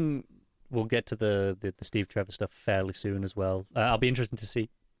assuming we'll get to the Steve Trevor stuff fairly soon as well. I'll be interested to see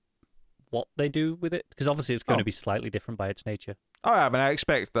what they do with it, because obviously it's going to be slightly different by its nature. Oh, yeah, I mean, I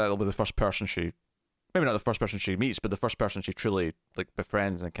expect that it'll be the first person maybe not the first person she meets, but the first person she truly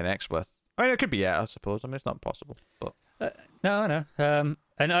befriends and connects with. I mean, it could be, I suppose. I mean, it's not impossible. But No.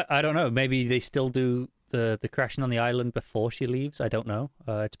 And I don't know. Maybe they still do the crashing on the island before she leaves. I don't know.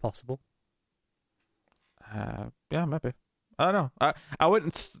 It's possible. Yeah, maybe. I don't know. I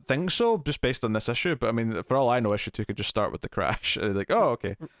wouldn't think so, just based on this issue. But I mean, for all I know, issue 2 could just start with the crash. Like, oh,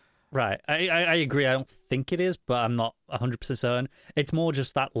 okay. Right. I agree. I don't think it is, but I'm not 100% certain. It's more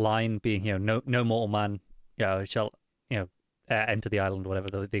just that line being, no mortal man, shall, enter the island, whatever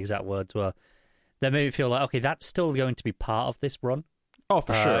the exact words were. That made me feel like, okay, that's still going to be part of this run. Oh,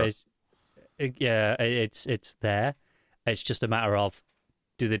 for sure. It's there. It's just a matter of,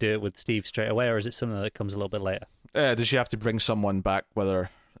 do they do it with Steve straight away, or is it something that comes a little bit later? Does she have to bring someone back with her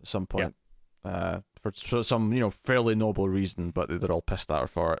at some point? Yeah. For some, fairly noble reason, but they're all pissed at her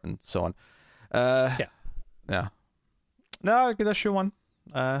for it and so on. Yeah. No, good issue 1.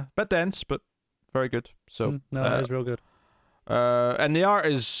 Bit dense, but very good. So it is real good. And the art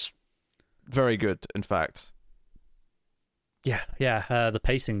is very good, in fact. Yeah. The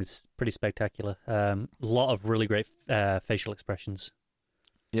pacing is pretty spectacular. A lot of really great facial expressions.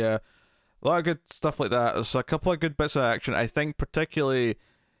 Yeah, a lot of good stuff like that. There's a couple of good bits of action. I think particularly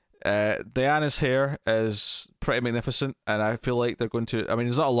Diana's hair is pretty magnificent, and I feel like they're going to... I mean,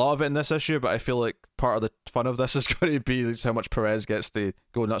 there's not a lot of it in this issue, but I feel like part of the fun of this is going to be how much Perez gets to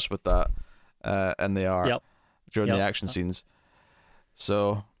go nuts with that in the art during the action scenes.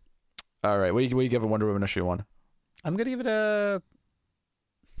 So, all right, what are you giving Wonder Woman issue 1? I'm going to give it the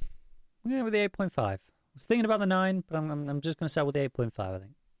 8.5. I was thinking about the 9, but I'm just going to start with the 8.5, I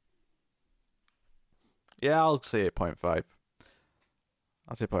think. Yeah, I'll say 8.5.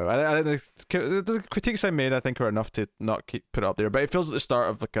 I'll say 8.5. The critiques I made, I think, are enough to not put it up there, but it feels like the start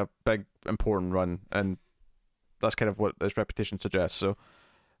of like a big, important run, and that's kind of what its reputation suggests. So,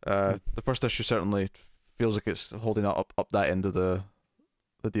 the first issue certainly feels like it's holding up that end of the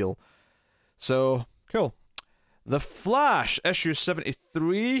deal. So, cool. The Flash, issue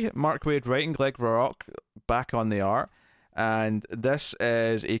 73, Mark Waid writing, Greg Rock back on the art, and this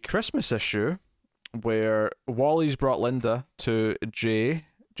is a Christmas issue where Wally's brought Linda to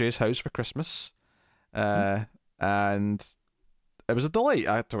Jay's house for Christmas, and it was a delight.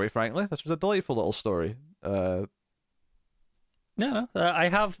 Frankly, this was a delightful little story. I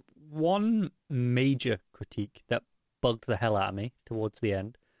have one major critique that bugged the hell out of me towards the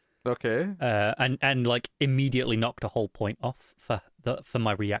end. Okay. And like immediately knocked a whole point off for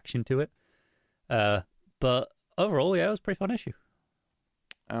my reaction to it. But overall, it was a pretty fun issue.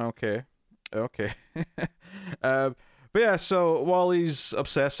 Okay. But yeah, so Wally's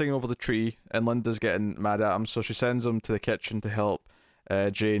obsessing over the tree, and Linda's getting mad at him, so she sends him to the kitchen to help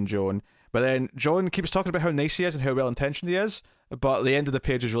Jay and Joan. But then Joan keeps talking about how nice he is and how well-intentioned he is, but the end of the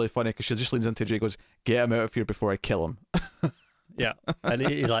page is really funny because she just leans into Jay and goes, "Get him out of here before I kill him." Yeah, and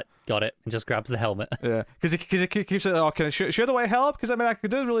he's like, "Got it," and just grabs the helmet. Yeah, because he keeps saying, "Oh, can I share the way help? Because I mean, I could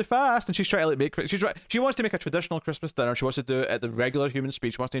do it really fast." And she's trying to make. She wants to make a traditional Christmas dinner. She wants to do it at the regular human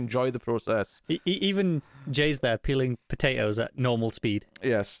speed. She wants to enjoy the process. Even Jay's there peeling potatoes at normal speed.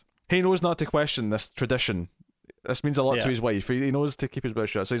 Yes, he knows not to question this tradition. This means a lot to his wife. He knows to keep his mouth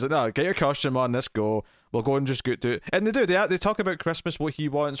shut. So he's like, "No, get your costume on. Let's go. We'll go and just do it." And they do. They talk about Christmas, what he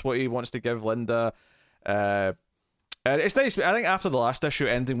wants to give Linda. And it's nice. I think after the last issue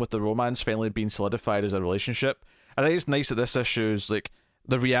ending with the romance finally being solidified as a relationship, I think it's nice that this issue is like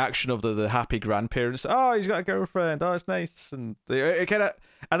the reaction of the happy grandparents. Oh, he's got a girlfriend. Oh, it's nice. And it kind of,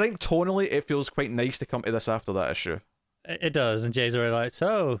 I think tonally it feels quite nice to come to this after that issue. It does. And Jay's already like,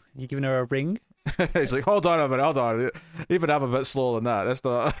 "So, you giving her a ring?" He's like, hold on. Even I'm a bit slower than that.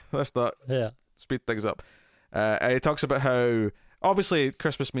 Let's not speed things up. And he talks about how obviously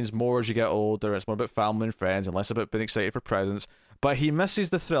Christmas means more as you get older. It's more about family and friends and less about being excited for presents. But he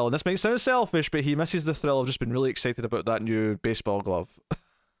misses the thrill, and this might sound selfish, but he misses the thrill of just being really excited about that new baseball glove.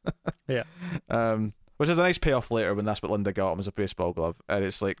 Yeah. Which is a nice payoff later when that's what Linda got him, as a baseball glove. And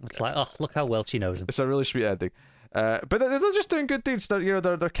it's like, oh, look how well she knows him. It's a really sweet ending. But they're just doing good deeds.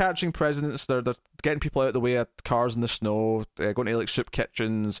 They're catching presents. They're getting people out of the way of cars in the snow. Going to like soup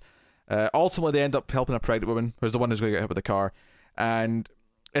kitchens. Ultimately, they end up helping a pregnant woman, who's the one who's going to get hit with the car. And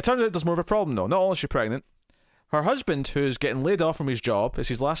it turns out there's more of a problem though. Not only is she pregnant, her husband, who's getting laid off from his job, it's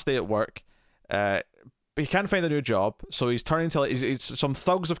his last day at work. He can't find a new job, so he's turning to some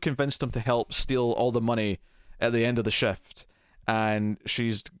thugs have convinced him to help steal all the money at the end of the shift. And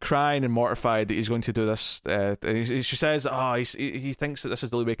she's crying and mortified that he's going to do this. And she says, he thinks that this is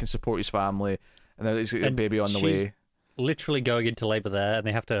the only way he can support his family, and that he's got a baby on the way. Literally going into labour there, and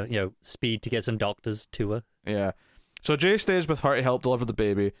they have to, speed to get some doctors to her. Yeah. So Jay stays with her to help deliver the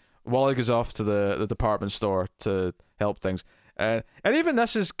baby. Wally goes off to the department store to help things. And even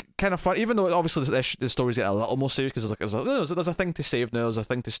this is kind of fun, even though obviously the story's getting a little more serious because there's a thing to save now, there's a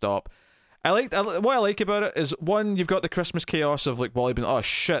thing to stop. What I like about it is, one, you've got the Christmas chaos of like Wally being, oh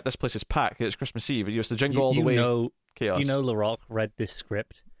shit, this place is packed, it's Christmas Eve, it's the jingle all the way chaos. You know, LaRock read this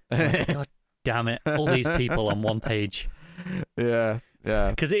script. God damn it! All these people on one page. Yeah.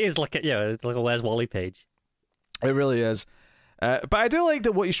 Because it is like it's like a Where's Wally page. It really is. But I do like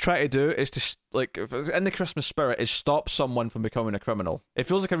that what he's trying to do is to, like, in the Christmas spirit, is stop someone from becoming a criminal. It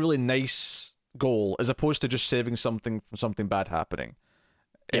feels like a really nice goal, as opposed to just saving something from something bad happening.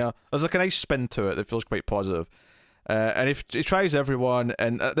 Yeah. You know, there's like a nice spin to it that feels quite positive. And he tries everyone,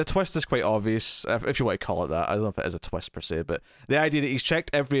 and the twist is quite obvious, if you want to call it that. I don't know if it is a twist per se, but the idea that he's checked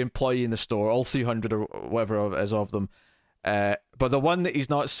every employee in the store, all 300 or whatever it is of them, but the one that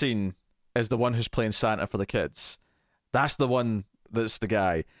he's not seen is the one who's playing Santa for the kids. That's the one that's the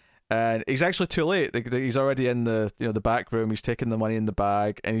guy. And he's actually too late. He's already in the back room, he's taking the money in the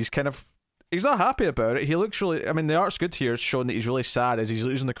bag, and he's not happy about it. He looks really, I mean, the art's good here, showing that he's really sad as he's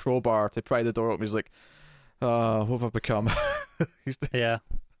using the crowbar to pry the door open. He's like, oh, what have I become? Yeah,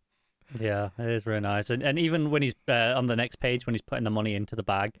 it is really nice. And even when he's on the next page, when he's putting the money into the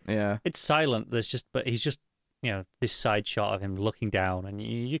bag, it's silent. But he's just, this side shot of him looking down, and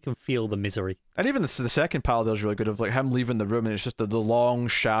you can feel the misery. And even the second panel is really good, of like him leaving the room, and it's just the long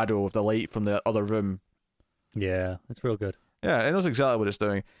shadow of the light from the other room. Yeah, it's real good. Yeah, it knows exactly what it's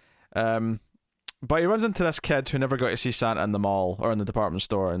doing. But he runs into this kid who never got to see Santa in the mall or in the department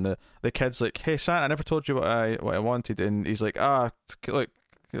store, and the kid's like, "Hey Santa, I never told you what I wanted," and he's like, look,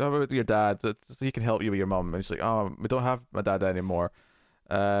 how about your dad? He can help you with your mum. And he's like, oh, we don't have my dad anymore.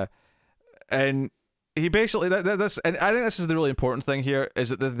 And he basically this, and I think this is the really important thing here, is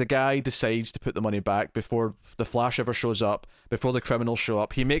that the guy decides to put the money back before the Flash ever shows up, before the criminals show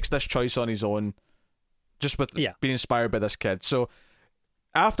up. He makes this choice on his own, just with being inspired by this kid. So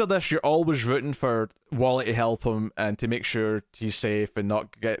after this, you're always rooting for Wally to help him and to make sure he's safe and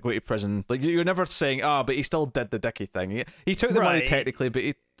not go to prison. Like, you're never saying, but he still did the dicky thing. He took the money technically, but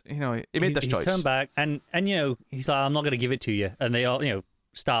he made this choice. He's turned back, and he's like, I'm not going to give it to you. And they all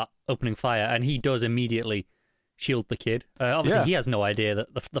start opening fire, and he does immediately shield the kid. Obviously, he has no idea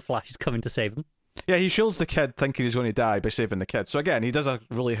that the Flash is coming to save him. Yeah, he shields the kid thinking he's going to die by saving the kid. So again, he does a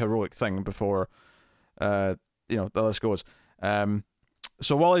really heroic thing before the list goes.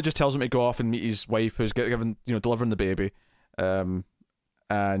 So Wally just tells him to go off and meet his wife, who's delivering the baby,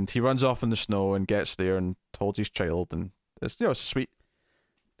 and he runs off in the snow and gets there and holds his child, and it's a sweet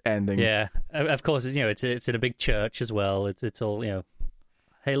ending. Yeah, of course, it's in a big church as well. It's all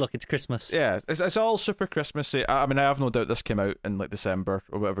hey, look, it's Christmas. Yeah, it's all super Christmassy. I mean, I have no doubt this came out in like December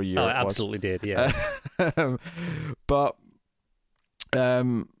or whatever year. It absolutely did. Yeah, but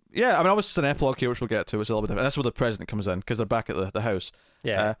yeah, I mean, obviously it's an epilogue here, which we'll get to. It's a little bit different. And that's where the president comes in, because they're back at the house.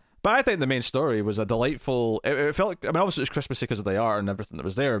 Yeah. But I think the main story was a delightful... It felt like... I mean, obviously it was Christmassy because of the art and everything that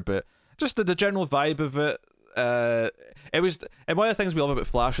was there, but just the general vibe of it. It was... And one of the things we love about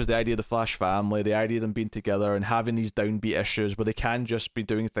Flash is the idea of the Flash family, the idea of them being together and having these downbeat issues where they can just be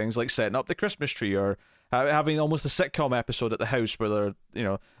doing things like setting up the Christmas tree, or having almost a sitcom episode at the house where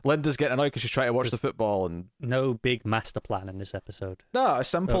they're, Linda's getting annoyed because she's trying to watch the football, and no big master plan in this episode. No, a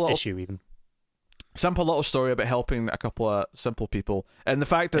simple little issue even. Simple little story about helping a couple of simple people, and the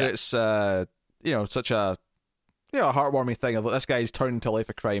fact that it's such a heartwarming thing of this guy's turned to life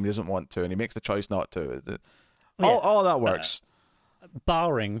of crime, he doesn't want to, and he makes the choice not to. All of that works,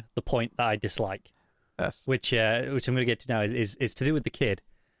 barring the point that I dislike. Yes, which I'm going to get to now is to do with the kid,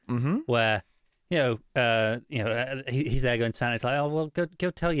 where. He's there going to Santa. It's like, oh, well, go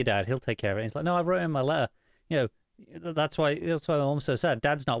tell your dad. He'll take care of it. And he's like, no, I wrote him my letter. That's why my mom's so sad.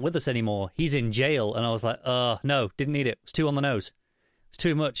 Dad's not with us anymore. He's in jail. And I was like, no, didn't need it. It's too on the nose. It's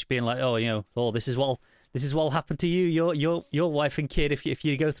too much being like, this is what'll happen to you, your wife and kid if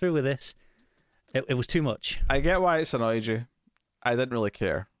you go through with this. It was too much. I get why it's annoyed you. I didn't really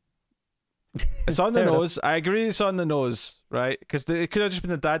care. It's on the nose. I agree it's on the nose, right? Because it could have just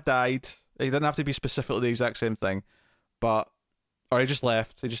been the dad died. It didn't have to be specifically the exact same thing, or he just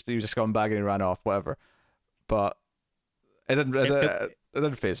left. He was a scumbag and he ran off, whatever. But it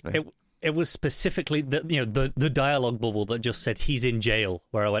didn't faze me. It was specifically the dialogue bubble that just said he's in jail,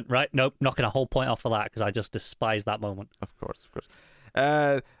 where I went, right, nope, knocking a whole point off of that because I just despise that moment. Of course.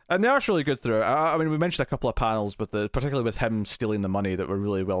 And the art's really good through it. I mean, we mentioned a couple of panels, particularly with him stealing the money, that were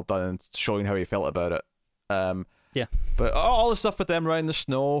really well done and showing how he felt about it. Yeah. But all the stuff with them around the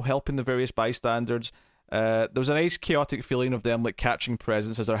snow, helping the various bystanders. There was a nice chaotic feeling of them like catching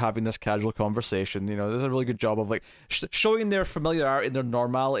presents as they're having this casual conversation. There's a really good job of like showing their familiarity and their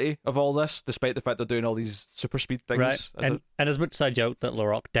normality of all this, despite the fact they're doing all these super speed things. Right, and as much as I joked that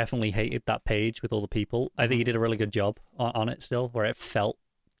LaRock definitely hated that page with all the people, I think he did a really good job on it still, where it felt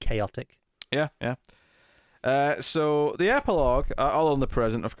chaotic. Yeah. So the epilogue, all in the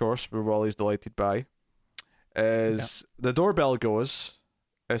present, of course, we're always delighted by, is the doorbell goes.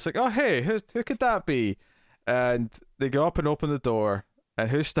 It's like, oh, hey, who could that be? And they go up and open the door, and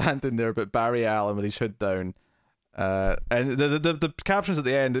who's standing there but Barry Allen with his hood down? And the captions at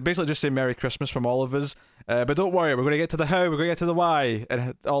the end, it basically just say Merry Christmas from all of us. But don't worry, we're going to get to the how, we're going to get to the why,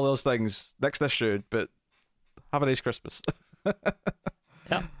 and all those things next issue, but have a nice Christmas.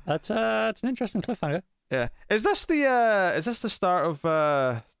 Yeah, that's an interesting cliffhanger. Yeah. Is this the start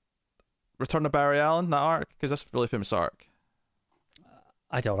of Return of Barry Allen, that arc? Because that's a really famous arc.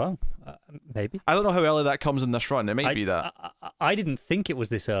 I don't know. Maybe. I don't know how early that comes in this run. It might be that. I didn't think it was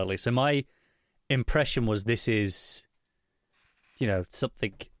this early, so my impression was this is,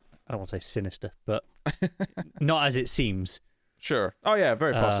 something, I don't want to say sinister, but not as it seems. Sure. Oh yeah,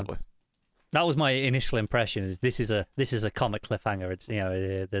 very possibly. That was my initial impression. Is this is a comic cliffhanger? It's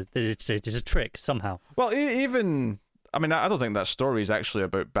it's a trick somehow. Well, even I don't think that story is actually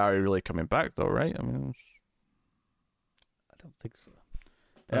about Barry really coming back, though, right? I don't think so.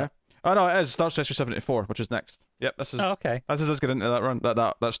 Yeah. Oh no, it is. It starts issue 74, which is next. Yep, this is. Oh, okay. This is us getting into that run,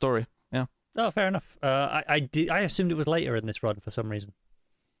 that story. Yeah. Oh, fair enough. I assumed it was later in this run for some reason.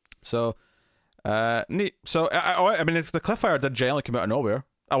 So, neat. So it's the cliffhanger did generally come out of nowhere.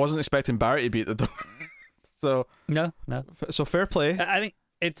 I wasn't expecting Barry to be at the door. So no. So fair play. I think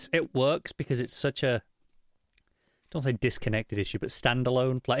it works because it's such a, don't say disconnected issue, but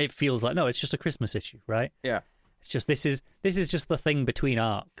standalone. Like it feels like it's just a Christmas issue, right? Yeah. It's just this is just the thing between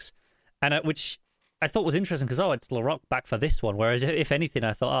arcs, and which I thought was interesting because it's LaRock back for this one. Whereas if anything,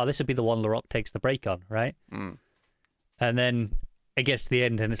 I thought this would be the one LaRock takes the break on, right? Mm. And then it gets to the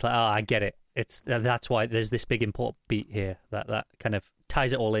end, and it's like, I get it. That's why there's this big important beat here that kind of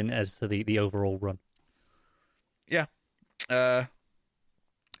ties it all in as to the overall run. Yeah,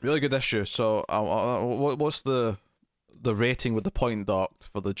 really good issue. So, what's the rating with the point docked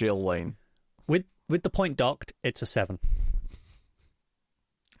for the jail line? With the point docked, it's a 7.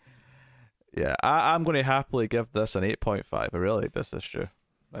 Yeah, I'm going to happily give this an 8.5. I really like this issue,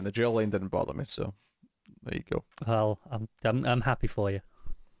 and the jail line didn't bother me. So there you go. Well, I'm happy for you.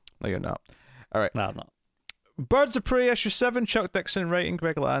 No, you're not. All right. No, I'm not. Birds of Prey issue 7. Chuck Dixon writing,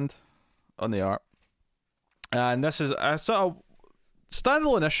 Greg Land on the art, and this is a sort of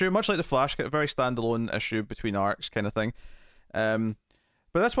standalone issue, much like the Flash, a very standalone issue between arcs kind of thing.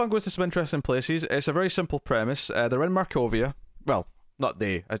 But this one goes to some interesting places. It's a very simple premise. They're in Markovia. Well, not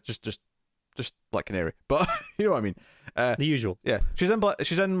they. Just Black Canary. But you know what I mean. The usual. Yeah, she's in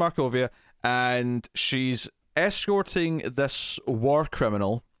Markovia, and she's escorting this war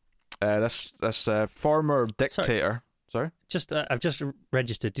criminal, this former dictator. Sorry. I've just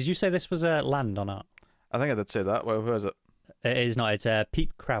registered. Did you say this was Land on art? I think I did say that. Well, who is it? It is not. It's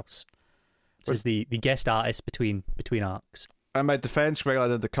Pete Krause. This is the guest artist between arcs. In my defense, Greg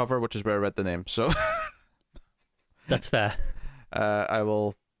did the cover, which is where I read the name. So that's fair. I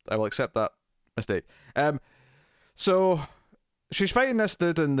will accept that mistake. So she's fighting this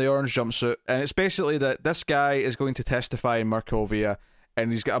dude in the orange jumpsuit, and it's basically that this guy is going to testify in Markovia,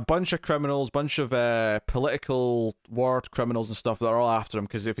 and he's got a bunch of criminals, bunch of political war criminals and stuff that are all after him,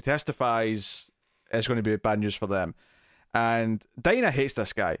 because if he testifies, it's going to be bad news for them. And Dinah hates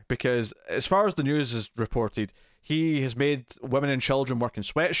this guy because, as far as the news is reported, he has made women and children work in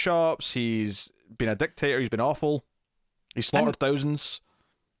sweatshops. He's been a dictator. He's been awful. He's slaughtered thousands.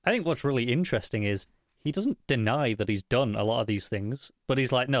 I think what's really interesting is he doesn't deny that he's done a lot of these things, but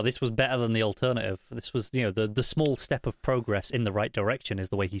he's like, no, this was better than the alternative. This was, the small step of progress in the right direction is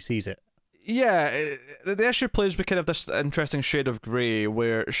the way he sees it. Yeah, the issue plays with kind of this interesting shade of grey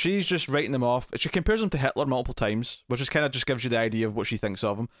where she's just writing them off. She compares him to Hitler multiple times, which is kind of just gives you the idea of what she thinks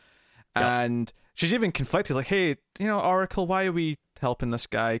of him. Yep. And she's even conflicted, like, hey, Oracle, why are we helping this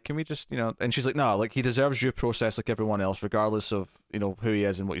guy? Can we just, And she's like, no, like, he deserves due process like everyone else, regardless of, who he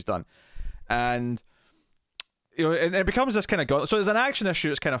is and what he's done. And, and it becomes this kind of... So there's an action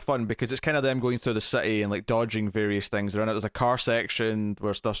issue. It's kind of fun because it's kind of them going through the city and, like, dodging various things. There's a car section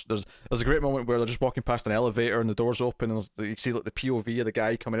where stuff... There's a great moment where they're just walking past an elevator and the door's open and you see, like, the POV of the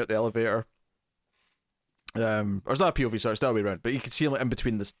guy coming out the elevator. Or it's not a POV, sorry, it's the other way around, but you can see him in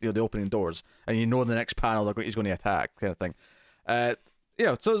between the opening doors, and in the next panel he's going to attack, kind of thing. So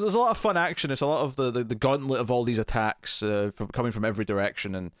there's a lot of fun action. It's a lot of the gauntlet of all these attacks coming from every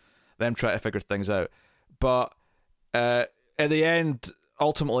direction, and them trying to figure things out. But at the end,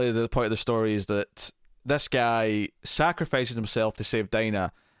 ultimately, the point of the story is that this guy sacrifices himself to save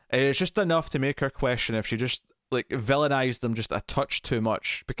Dinah. And it's just enough to make her question if she just like villainized them just a touch too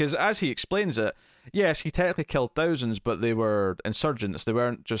much. Because as he explains it, yes, he technically killed thousands, but they were insurgents. They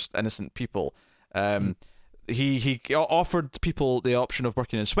weren't just innocent people. He offered people the option of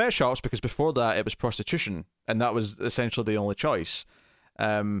working in sweatshops because before that it was prostitution, and that was essentially the only choice.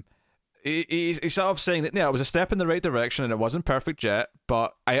 He's sort of saying that, yeah, it was a step in the right direction and it wasn't perfect yet,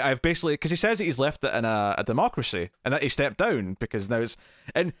 but I've basically, because he says that he's left it in a democracy and that he stepped down because now it's,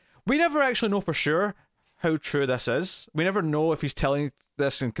 and we never actually know for sure how true this is. We never know if he's telling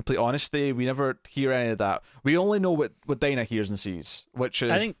this in complete honesty. We never hear any of that. We only know what Dinah hears and sees, which is,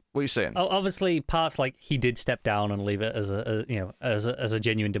 I think, what he's saying. Obviously, parts like he did step down and leave it as a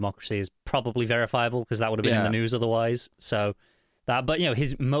genuine democracy is probably verifiable because that would have been in the news otherwise. So that, but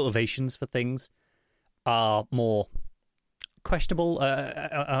his motivations for things are more questionable.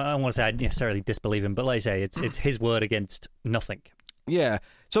 I don't want to say I necessarily disbelieve him, but like I say, it's his word against nothing. Yeah.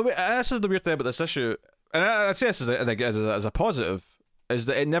 So this is the weird thing about this issue. And I'd say this as a positive, is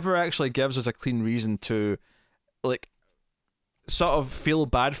that it never actually gives us a clean reason to, like, sort of feel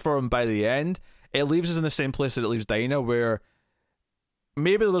bad for him by the end. It leaves us in the same place that it leaves Dinah, where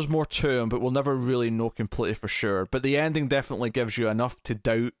maybe there's more to him, but we'll never really know completely for sure. But the ending definitely gives you enough to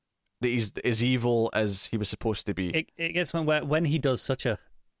doubt that he's as evil as he was supposed to be. It gets when he does such a,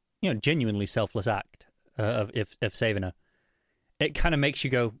 genuinely selfless act of saving her, it kind of makes you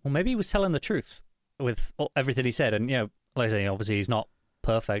go, well, maybe he was telling the truth with everything he said. And, like I say, obviously he's not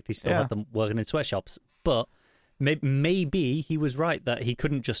perfect. He still had them working in sweatshops. But maybe he was right that he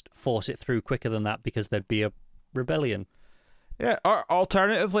couldn't just force it through quicker than that because there'd be a rebellion. Yeah, or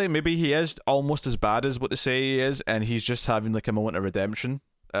alternatively, maybe he is almost as bad as what they say he is, and he's just having like a moment of redemption,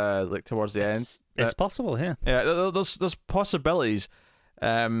 like towards the end. It's possible, yeah. Yeah, there's possibilities.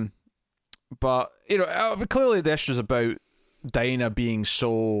 But, clearly the issue is about Dinah being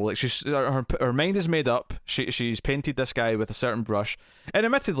so, like, she's her mind is made up. She's painted this guy with a certain brush, and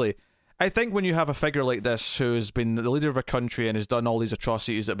admittedly, I think when you have a figure like this who's been the leader of a country and has done all these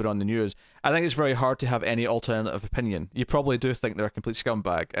atrocities that have been on the news, I think it's very hard to have any alternative opinion. You probably do think they're a complete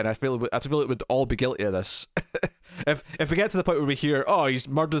scumbag, and I feel it would all be guilty of this. If we get to the point where we hear, oh, he's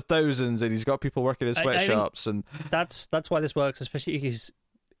murdered thousands and he's got people working in sweatshops, and that's why this works, especially because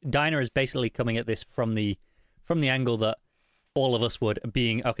Dinah is basically coming at this from the angle that all of us would,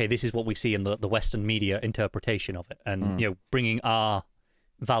 being, okay, this is what we see in the Western media interpretation of it, and bringing our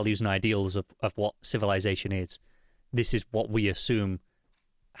values and ideals of what civilization is. This is what we assume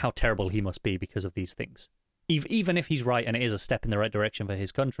how terrible he must be because of these things. Even if he's right and it is a step in the right direction for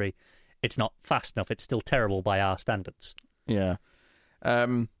his country, it's not fast enough. It's still terrible by our standards. Yeah.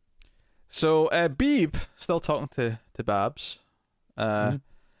 So Beeb still talking to Babs, and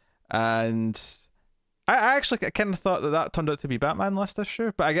I actually kind of thought that turned out to be Batman last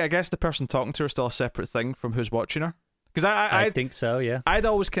issue, but I guess the person talking to her is still a separate thing from who's watching her. Because I think so, yeah. I'd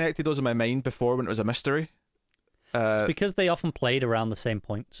always connected those in my mind before when it was a mystery. It's because they often played around the same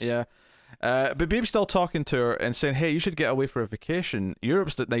points. Yeah. But Beeb's still talking to her and saying, hey, you should get away for a vacation.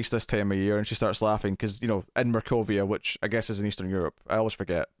 Europe's nice this time of year, and she starts laughing because, in Markovia, which I guess is in Eastern Europe. I always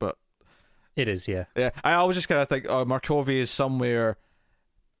forget, but... It is, yeah. Yeah, I always just kind of think, oh, Markovia is somewhere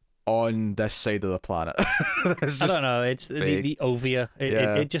on this side of the planet. I don't know. It's the Ovia.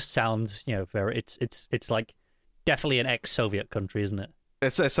 It just sounds, very. It's like definitely an ex-Soviet country, isn't it? It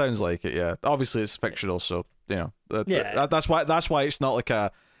sounds like it. Yeah. Obviously, it's fictional, so that's why it's not like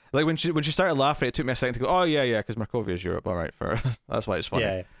a, like when she started laughing, it took me a second to go, oh yeah, because Markovia is Europe. All right, fair. That's why it's funny.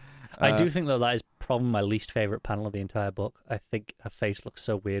 Yeah. I do think though that is probably my least favorite panel of the entire book. I think her face looks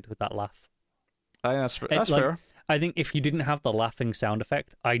so weird with that laugh. I think that's fair. I think if you didn't have the laughing sound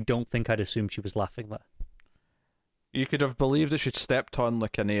effect, I don't think I'd assume she was laughing there. You could have believed that she'd stepped on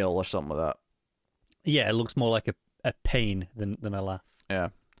like a nail or something like that. Yeah, it looks more like a pain than a laugh. Yeah.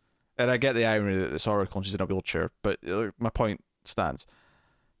 And I get the irony that it's Oracle and she's in a wheelchair, but my point stands.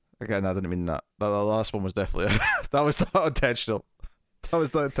 Again, I didn't mean that. The last one was definitely... that was not intentional. That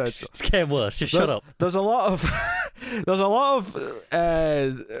was not intentional. It's getting worse. Just shut up. There's a lot of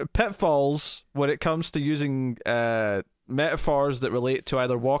pitfalls when it comes to using metaphors that relate to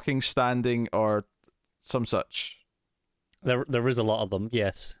either walking, standing, or some such. There is a lot of them,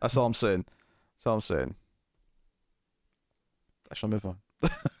 yes. That's all I'm saying. I shall move on.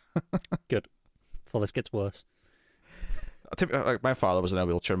 Good. Before this gets worse. My father was in a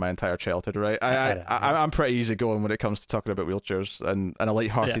wheelchair my entire childhood, right? I'm pretty easygoing when it comes to talking about wheelchairs in a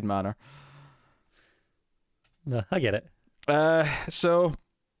light-hearted manner. No, I get it. So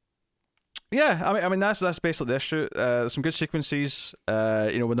Yeah, I mean that's basically the issue. Some good sequences.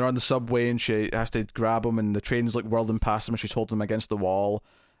 When they're on the subway and she has to grab him, and the train's like whirling past him, and she's holding him against the wall.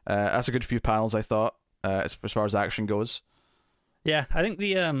 That's a good few panels, I thought, as far as action goes. Yeah, I think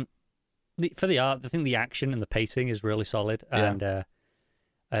for the art, I think the action and the pacing is really solid, and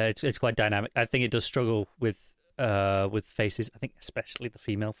it's quite dynamic. I think it does struggle with faces. I think especially the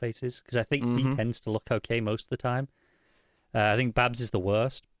female faces, because I think he tends to look okay most of the time. I think Babs is the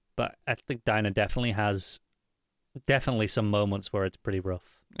worst. But I think Dinah definitely has some moments where it's pretty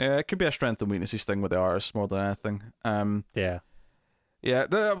rough. Yeah, it could be a strength and weaknesses thing with the artist more than anything. Yeah.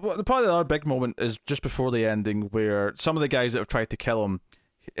 Probably the other big moment is just before the ending, where some of the guys that have tried to kill him,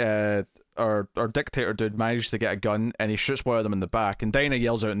 our dictator dude manages to get a gun and he shoots one of them in the back, and Dinah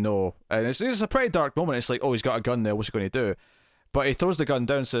yells out no, and it's a pretty dark moment. It's like, oh, he's got a gun there. What's he going to do? But he throws the gun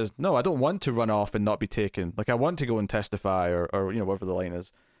down and says, no, I don't want to run off and not be taken. Like, I want to go and testify, or whatever the line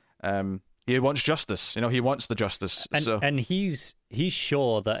is. He wants justice. He wants the justice. And he's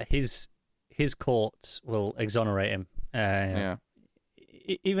sure that his courts will exonerate him. Yeah.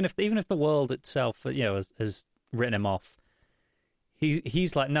 Even if the world itself, has written him off,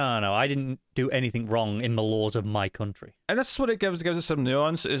 he's like, no, I didn't do anything wrong in the laws of my country. And that's what it gives us some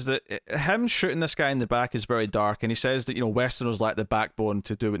nuance, is that him shooting this guy in the back is very dark, and he says that Westerners lack the backbone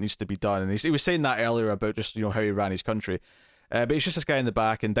to do what needs to be done, and he was saying that earlier about just how he ran his country. But he's just this guy in the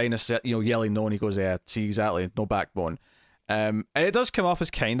back, and Dinah's yelling no, and he goes, yeah, see, exactly, no backbone. And it does come off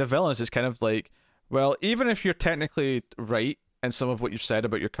as kind of villainous. It's kind of like, well, even if you're technically right in some of what you've said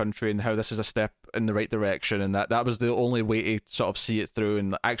about your country and how this is a step in the right direction, and that was the only way to sort of see it through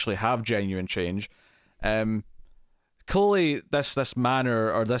and actually have genuine change, clearly this manner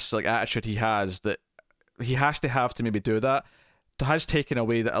or this like attitude he has, that he has to have to maybe do that, has taken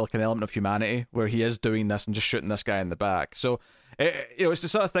away that like an element of humanity where he is doing this and just shooting this guy in the back. So it's the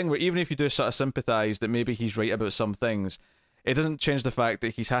sort of thing where even if you do sort of sympathize that maybe he's right about some things, it doesn't change the fact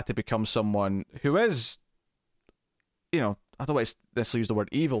that he's had to become someone who is, I don't want to necessarily use the word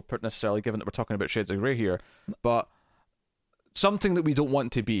evil necessarily, given that we're talking about shades of grey here, but something that we don't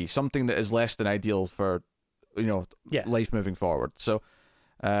want to be, something that is less than ideal for life moving forward. So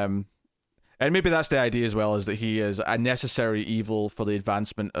and maybe that's the idea as well, is that he is a necessary evil for the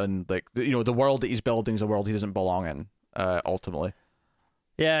advancement and the world that he's building is a world he doesn't belong in, ultimately.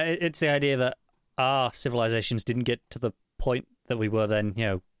 Yeah, it's the idea that our civilizations didn't get to the point that we were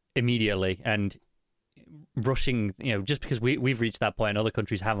then, immediately, and rushing, just because we've reached that point and other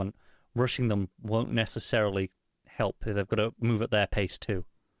countries haven't, rushing them won't necessarily help. They've got to move at their pace too.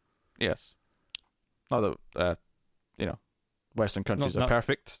 Yes. Not that, Western countries are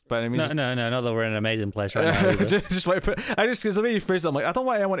perfect by any means. No, not that we're in an amazing place right now. Just because the way you phrased it, I'm like, I don't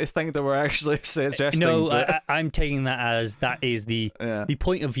want anyone to think that we're actually suggesting. No, I'm taking that as that is the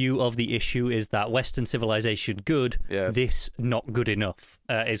point of view of the issue, is that Western civilization good, yes. This not good enough.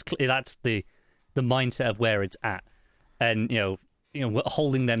 That's the mindset of where it's at, and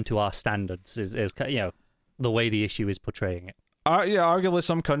holding them to our standards is the way the issue is portraying it. Arguably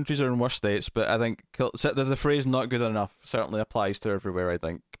some countries are in worse states, but I think the phrase "not good enough" certainly applies to everywhere, I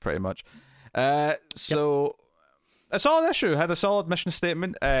think, pretty much. So, a solid issue, had a solid mission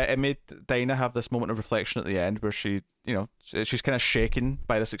statement. It made Dinah have this moment of reflection at the end where she, she's kind of shaken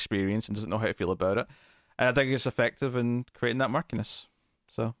by this experience and doesn't know how to feel about it. And I think it's effective in creating that murkiness.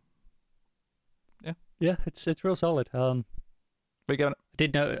 So, yeah, it's real solid. What are you giving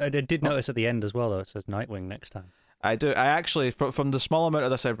it? I did notice at the end as well, though, it says Nightwing next time. I do. I actually, from the small amount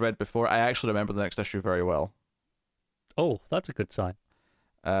of this I've read before, I actually remember the next issue very well. Oh, that's a good sign.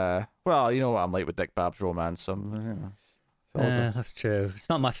 Well, you know what I'm like with Dick Bab's romance. So, that's true. It's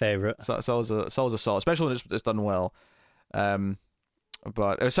not my favourite. So it's always a solid, especially when it's done well.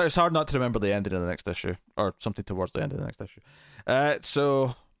 But it's hard not to remember the ending of the next issue, or something towards the end of the next issue.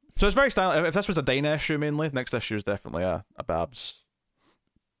 So it's very stylish. If this was a Dinah issue mainly, next issue is definitely a Babs.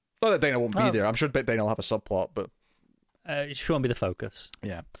 Not that Dinah won't be there. I'm sure Dinah will have a subplot, but she won't be the focus.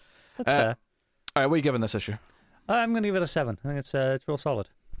 Yeah, that's fair. All right, what are you giving this issue? I'm going to give it a 7. I think it's real solid.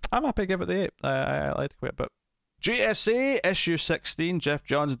 I'm happy to give it the 8. I like to quit, but GSA issue 16. Jeff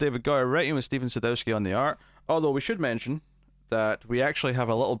Johns and David Goyer writing with Stephen Sadowski on the art. Although we should mention that we actually have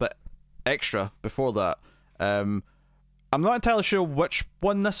a little bit extra before that. I'm not entirely sure which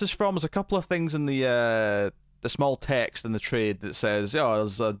one this is from. There's a couple of things in the small text in the trade that says,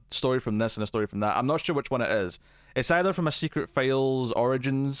 there's a story from this and a story from that. I'm not sure which one it is. It's either from a Secret Files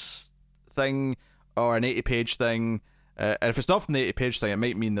Origins thing or an 80-page thing. And if it's not from the 80-page thing, it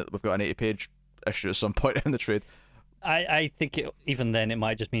might mean that we've got an 80-page issue at some point in the trade. I think even then it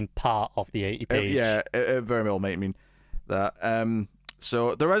might just mean part of the 80-page. Yeah, it very well might mean that.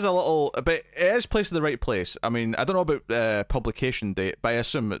 So there is a little, but it is placed in the right place. I mean, I don't know about publication date, but I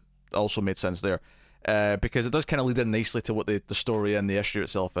assume it also made sense there, because it does kind of lead in nicely to what the story and the issue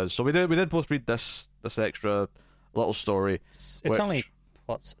itself is. So we did both read this extra little story. It's only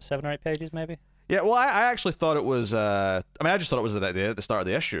what, 7 or 8 pages, maybe. Yeah, well, I actually thought it was. I just thought it was at the start of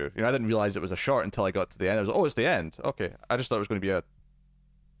the issue. I didn't realize it was a short until I got to the end. I was like, oh, it's the end. Okay, I just thought it was going to be a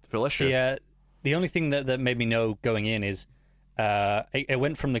full issue. Yeah, the only thing that made me know going in is it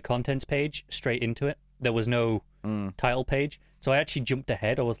went from the contents page straight into it. There was no title page, so I actually jumped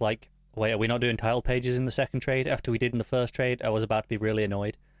ahead. I was like, wait, are we not doing title pages in the second trade after we did in the first trade? I was about to be really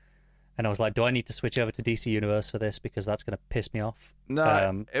annoyed. And I was like, do I need to switch over to DC Universe for this, because that's going to piss me off?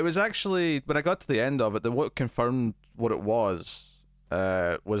 No, it was actually, when I got to the end of it, what confirmed what it was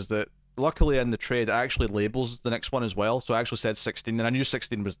that luckily in the trade it actually labels the next one as well. So it actually said 16, and I knew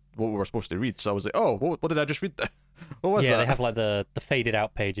 16 was what we were supposed to read. So I was like, oh, what did I just read there? What was that? Yeah, they have like the faded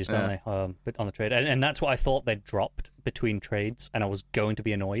out pages, don't they, but on the trade. And that's what I thought they'd dropped between trades, and I was going to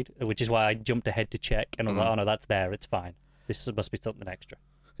be annoyed, which is why I jumped ahead to check, and I was like, oh no, that's there, it's fine. This must be something extra.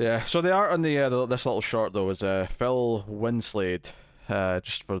 Yeah, so the art on the this little short though is Phil Winslade,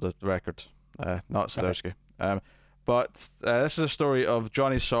 just for the record, not Sadowski. Okay. But this is a story of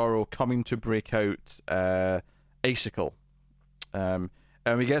Johnny Sorrow coming to break out Icicle, and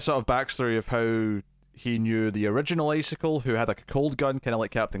we get sort of backstory of how he knew the original Icicle, who had like a cold gun, kind of like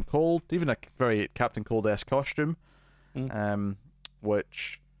Captain Cold, even a very Captain Cold-esque costume,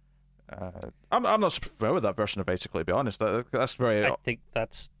 which. I'm not super familiar with that version of Icicle, to be honest. That's very. I think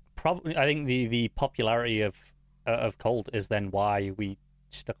that's probably. I think the popularity of Cold is then why we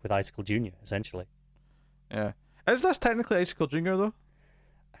stuck with Icicle Junior, essentially. Yeah, is this technically Icicle Junior though?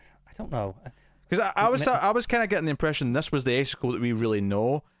 I don't know. Because I was kind of getting the impression this was the Icicle that we really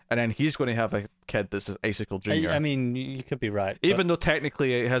know, and then he's going to have a kid that's Icicle Junior. I mean, you could be right. Even though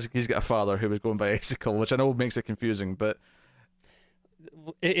technically he's got a father who was going by Icicle, which I know makes it confusing, but.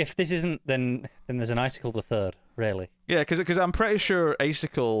 If this isn't, then there's an Icicle the Third, really. Yeah, because I'm pretty sure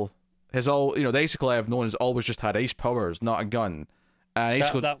Icicle has the Icicle I have known has always just had ice powers, not a gun. And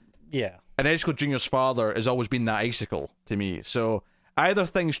Icicle, yeah. And Icicle Junior's father has always been that Icicle to me. So either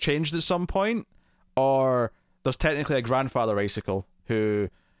things changed at some point, or there's technically a grandfather Icicle who.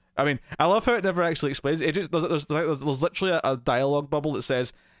 I mean, I love how it never actually explains. It just there's literally a dialogue bubble that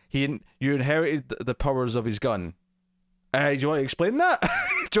says you inherited the powers of his gun. Do you want to explain that?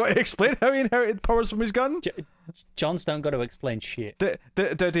 Do you want to explain how he inherited powers from his gun? Johns don't got to explain shit.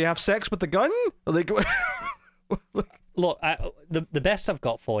 Did he have sex with the gun? Like, look, the best I've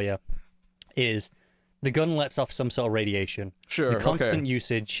got for you is the gun lets off some sort of radiation. Sure. The constant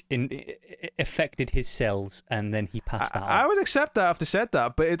usage affected his cells, and then he passed out. I would accept that if they said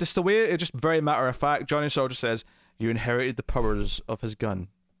that, but it's the way it just very matter of fact. Johnny Sorrow just says you inherited the powers of his gun.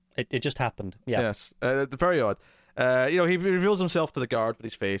 It just happened. Yeah. Yes. Very odd. He reveals himself to the guard with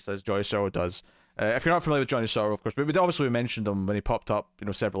his face, as Johnny Sorrow does. If you're not familiar with Johnny Sorrow, of course, we obviously mentioned him when he popped up,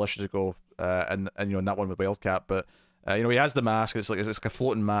 several issues ago, and in that one with Wildcat. But he has the mask. It's like a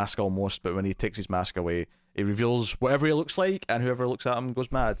floating mask almost. But when he takes his mask away, he reveals whatever he looks like, and whoever looks at him goes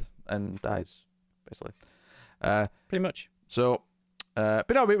mad and dies, basically. Pretty much. So,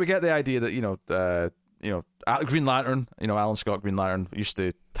 but no, we get the idea that Green Lantern, Alan Scott Green Lantern used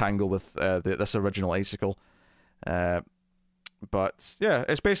to tangle with this original Icicle. But yeah,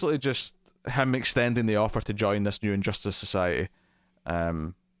 it's basically just him extending the offer to join this new Injustice Society,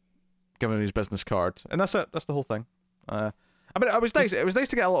 giving him his business card, and that's it. That's the whole thing. I mean, it was nice. It was nice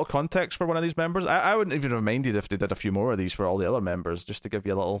to get a little context for one of these members. I wouldn't even have minded if they did a few more of these for all the other members, just to give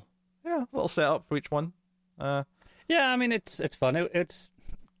you a little setup for each one. Yeah, I mean, it's fun. It's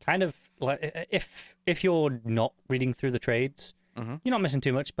kind of like if you're not reading through the trades, you're not missing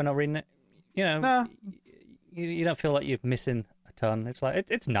too much by not reading it. Nah. You don't feel like you're missing a ton. It's like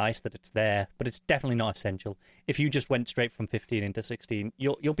it's nice that it's there, but it's definitely not essential. If you just went straight from 15 into 16,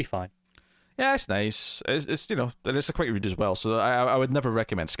 you'll be fine. Yeah, it's nice. It's it's a quick read as well. So I would never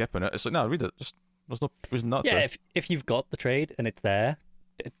recommend skipping it. It's like, no, read it. Just there's no reason not to. Yeah, if you've got the trade and it's there,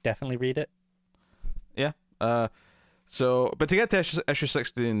 definitely read it. Yeah. So, but to get to issue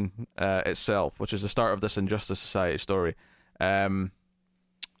 16 itself, which is the start of this Injustice Society story, this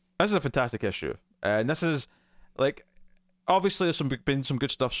is a fantastic issue, and this is. Like, obviously, there's been some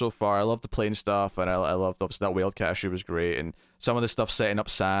good stuff so far. I love the plane stuff, and I loved, obviously, that Wildcat issue was great, and some of the stuff setting up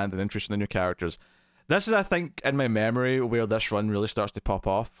Sand and introducing the new characters. This is, I think, in my memory, where this run really starts to pop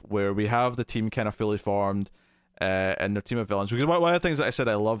off, where we have the team kind of fully formed, and their team of villains. Because one of the things that I said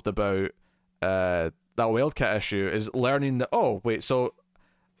I loved about that Wildcat issue is learning that, oh, wait, so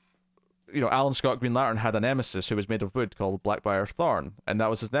Alan Scott Green Lantern had a nemesis who was made of wood called Blackbriar Thorn, and that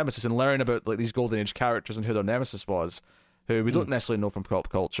was his nemesis. And learn about like these Golden Age characters and who their nemesis was, who we don't necessarily know from pop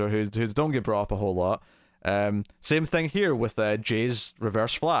culture, who don't get brought up a whole lot. Same thing here with Jay's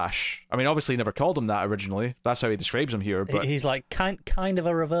Reverse Flash. I mean, obviously he never called him that originally. That's how he describes him here. But he's like kind of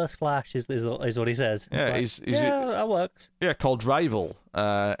a Reverse Flash is what he says. Yeah, he's that works. Yeah, called Rival,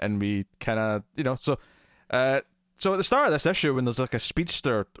 and we kind of so at the start of this issue, when there's like a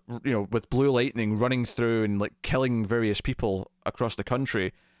speedster, with blue lightning running through and like killing various people across the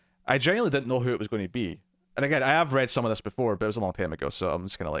country, I genuinely didn't know who it was going to be. And again, I have read some of this before, but it was a long time ago, so I'm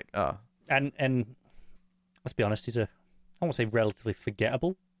just kind of like, And let's be honest, he's I won't say relatively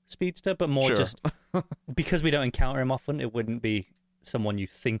forgettable speedster, but more just because we don't encounter him often, it wouldn't be someone you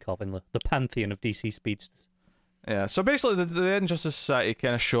think of in the pantheon of DC speedsters. Yeah, so basically the Injustice Society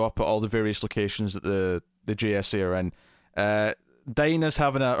kind of show up at all the various locations that the JSA are in. Dinah's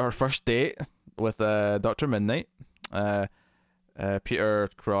having her first date with Dr. Midnight. Peter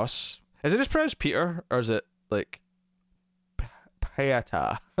Cross. Is it just pronounced Peter, or is it like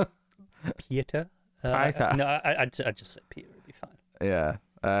Pieta? Peter? No, I'd just say Peter would be fine. Yeah.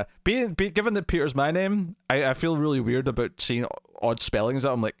 Given that Peter's my name, I feel really weird about seeing odd spellings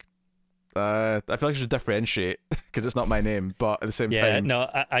that I'm like, I feel like I should differentiate because it's not my name, but at the same time... Yeah,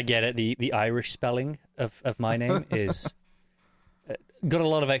 no, I get it. The Irish spelling of my name is... got a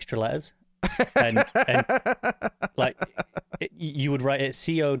lot of extra letters. And like, you would write it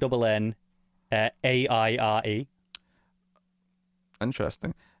CONN AIRE.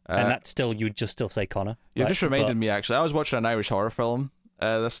 Interesting. And that's still, you would just still say Connor. You just reminded me, actually. I was watching an Irish horror film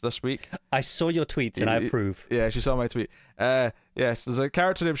this week. I saw your tweets and I approve. Yeah, she saw my tweet. Yes, there's a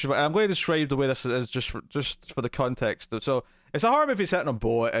character named Siobhan. I'm going to describe the way this is just for the context. So it's a horror movie set on a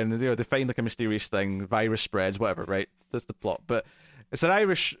boat, and they find like a mysterious thing, virus spreads, whatever. Right, that's the plot. But it's an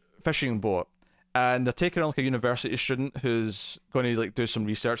Irish fishing boat, and they're taking on like a university student who's going to like do some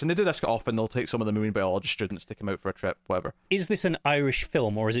research, and they do this often. They'll take some of the marine biology students, take them out for a trip, whatever. Is this an Irish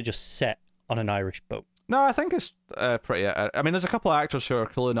film, or is it just set on an Irish boat? No, I think it's pretty. I mean, there's a couple of actors who are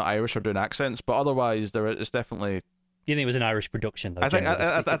clearly not Irish or doing accents, but otherwise, it's definitely. You think it was an Irish production, though? I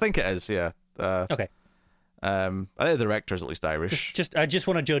think it is. Yeah. Okay. I think the director's at least Irish. I just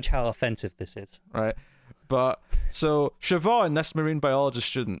want to judge how offensive this is. Right. But so Siobhan, this marine biologist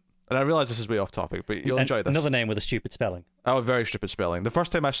student, and I realise this is way off topic, but you'll enjoy this. Another name with a stupid spelling. Oh, very stupid spelling. The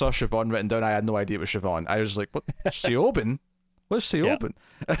first time I saw Siobhan written down, I had no idea it was Siobhan. I was like, "What? Siobhan? What's Siobhan?"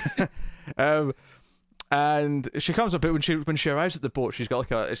 And she comes up, but when she arrives at the boat, she's got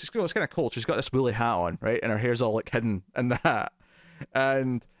like it's kind of cold. She's got this woolly hat on, right, and her hair's all like hidden in the hat.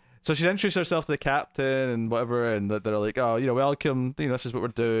 And so she's introduced herself to the captain and whatever, and they're like, "Oh, welcome. This is what we're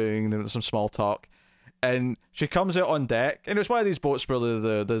doing." There's some small talk, and she comes out on deck, and it's one of these boats where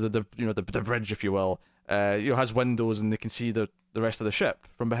the bridge, if you will, has windows and they can see the rest of the ship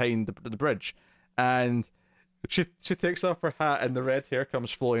from behind the bridge, and she takes off her hat and the red hair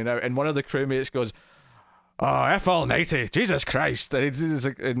comes flowing out, and one of the crewmates goes, "Oh, F almighty, Jesus Christ."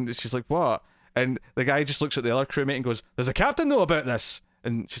 And she's like, "What?" And the guy just looks at the other crewmate and goes, "Does the captain know about this?"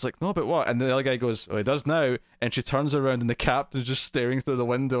 And she's like, "No, about what?" And the other guy goes, "Oh, he does now." And she turns around and the captain's just staring through the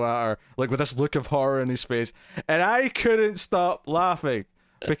window at her, like with this look of horror in his face. And I couldn't stop laughing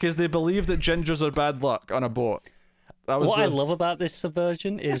because they believe that gingers are bad luck on a boat. I love about this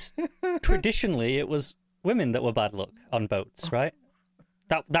subversion is traditionally it was women that were bad luck on boats, right?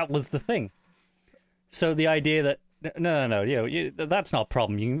 That was the thing. So the idea that no, that's not a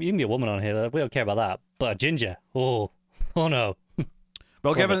problem. You can be a woman on here. We don't care about that. But a ginger, oh no.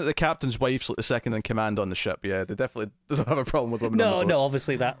 Well, given that the captain's wife's like the second in command on the ship, yeah, they definitely don't have a problem with women. No,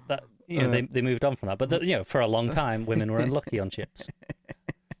 obviously that they moved on from that. But for a long time, women were unlucky on ships.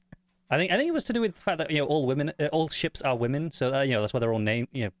 I think it was to do with the fact that all ships are women, so that's why they're all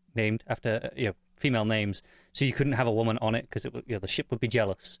named after female names. So you couldn't have a woman on it because the ship would be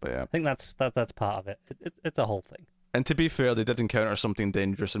jealous. Yeah. I think that's part of it. It's a whole thing. And to be fair, they did encounter something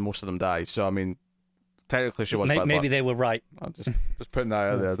dangerous, and most of them died. So I mean, technically, she was bad luck. Maybe they were right. I'm just putting that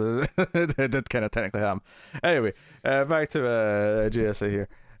out there. It did kind of technically happen. Anyway, back to JSA here.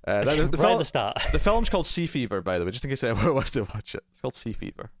 Right at the start. The film's called Sea Fever, by the way, just in case anyone wants to watch it. It's called Sea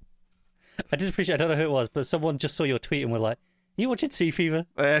Fever. I did appreciate. I don't know who it was, but someone just saw your tweet and were like, "You watching Sea Fever?"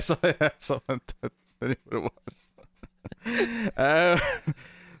 Someone did. I knew what it was.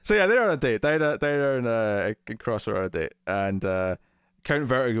 So yeah, they're on a date. Dinah and Cross are on a date, and Count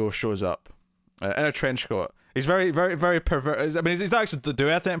Vertigo shows up in a trench coat. He's very, very, very perverted. I mean, he's not actually do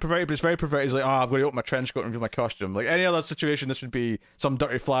anything perverted, but he's very perverted. He's like, "Oh, I'm going to open my trench coat and reveal my costume." Like any other situation, this would be some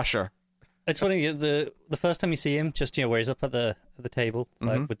dirty flasher. It's funny, the first time you see him, just where he's up at the table,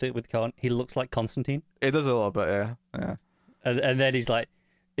 like with the con, he looks like Constantine. It does a little bit, yeah. And then he's like,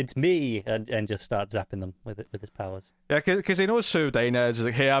 "It's me," and just starts zapping them with his powers. Yeah, because he knows who Dinah is. He's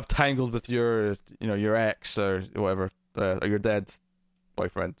like, "Hey, I've tangled with your ex or whatever, or your dead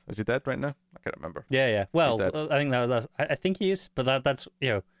boyfriend. Is he dead right now? I can't remember." Yeah. Well, I think that's. I think he is, but that's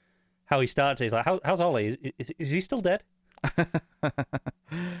how he starts. He's like, "How's Ollie? Is he still dead?"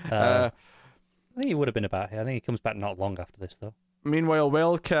 I think he would have been about here. I think he comes back not long after this, though. Meanwhile,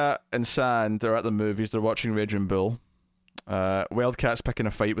 Wildcat and Sand are at the movies. They're watching Raging Bull. Wildcat's picking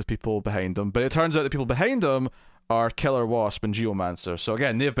a fight with people behind him, but it turns out the people behind him are Killer Wasp and Geomancer. So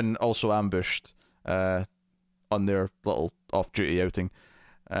again, they've been also ambushed on their little off-duty outing.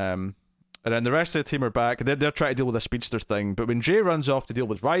 And then the rest of the team are back. They're trying to deal with a speedster thing, but when Jay runs off to deal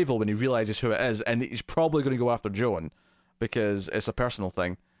with Rival, when he realizes who it is, and he's probably going to go after Joan because it's a personal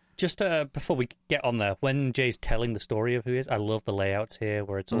thing. Just before we get on there, when Jay's telling the story of who he is, I love the layouts here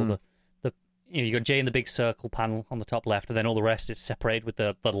where it's all the you got Jay in the big circle panel on the top left, and then all the rest is separated with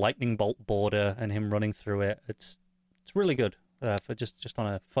the lightning bolt border and him running through it. It's really good for just on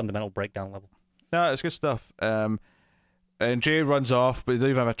a fundamental breakdown level. Yeah, it's good stuff. And Jay runs off, but he doesn't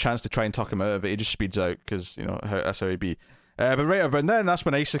even have a chance to try and talk him out of it. He just speeds out because that's how he be. But right about then, that's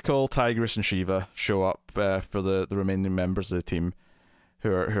when Icicle, Tigress, and Shiva show up for the remaining members of the team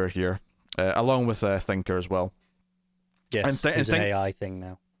who are here, along with Thinker as well. Yes, it's an AI thing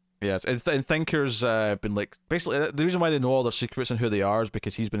now. Yes, and Thinker's been like basically the reason why they know all their secrets and who they are is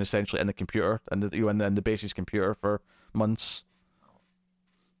because he's been essentially in the computer and in the base's computer for months.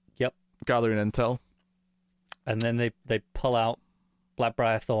 Yep, gathering intel. And then they pull out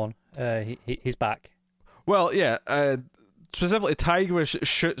Blackbriar Thorn. He's back. Well, yeah. Specifically, Tigress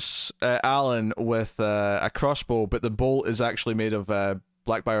shoots Alan with a crossbow, but the bolt is actually made of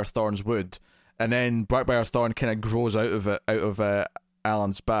Blackbriar Thorn's wood, and then Blackbriar Thorn kind of grows out of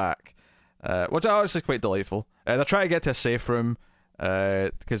Alan's back, which is honestly quite delightful. They're trying to get to a safe room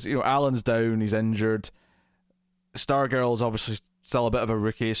because Alan's down, he's injured. Stargirl's obviously still a bit of a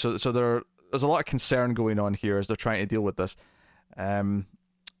rookie, so there's a lot of concern going on here as they're trying to deal with this.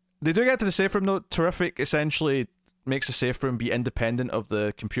 They do get to the safe room though. Terrific essentially makes the safe room be independent of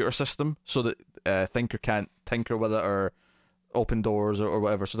the computer system, so that Thinker can't tinker with it or open doors or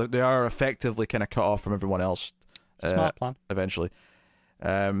whatever. So they are effectively kind of cut off from everyone else. It's a smart plan. Eventually.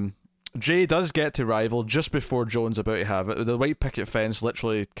 Jay does get to Rival just before Joan's about to have it. The white picket fence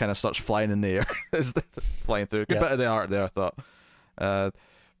literally kind of starts flying in the air. It's flying through. Good bit of the art there, I thought.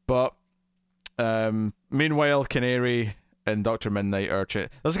 But meanwhile, Canary and Dr. Midnight are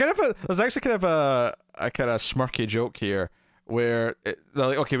there's actually kind of a kind of smirky joke here where they're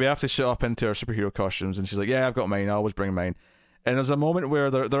like, okay, we have to suit up into our superhero costumes, and she's like, yeah, I've got mine, I always bring mine. And there's a moment where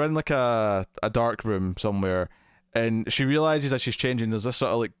they're in like a dark room somewhere, and she realizes that she's changing. There's this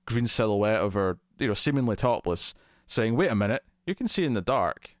sort of like green silhouette of her, seemingly topless, saying, wait a minute, you can see in the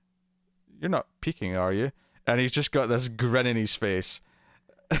dark, you're not peeking, are you? And he's just got this grin in his face.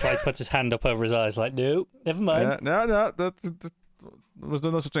 He puts his hand up over his eyes like, no, never mind. No, there was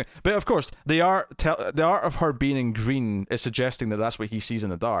no such thing. But of course, the art of her being in green is suggesting that that's what he sees in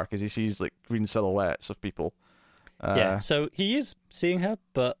the dark, is he sees like green silhouettes of people. Yeah, so he is seeing her,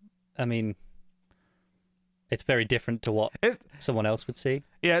 but I mean, it's very different to what someone else would see.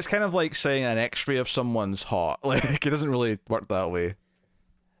 Yeah, it's kind of like saying an X-ray of someone's hot. Like, it doesn't really work that way.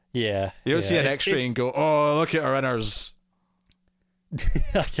 Yeah. You don't see an X-ray and go, oh, look at her inners.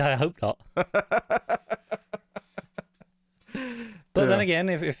 I hope not. But then again,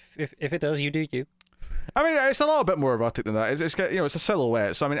 if it does, you do you. I mean, it's a little bit more erotic than that. It's a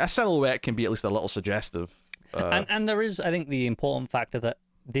silhouette. So I mean, a silhouette can be at least a little suggestive. And there is, I think, the important factor that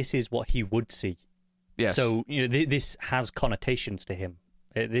this is what he would see. Yes. So this has connotations to him.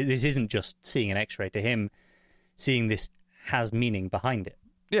 This isn't just seeing an X-ray. To him, seeing this has meaning behind it.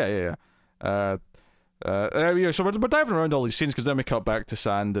 Yeah. So we're diving around all these scenes because then we cut back to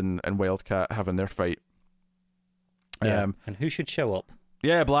Sand and Wildcat having their fight. Yeah. And who should show up?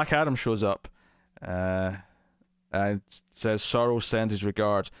 Yeah, Black Adam shows up. And says Sorrow sends his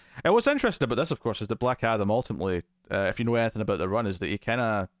regards. And what's interesting about this, of course, is that Black Adam ultimately, if you know anything about the run, is that he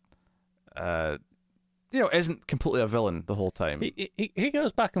kind of, isn't completely a villain the whole time. He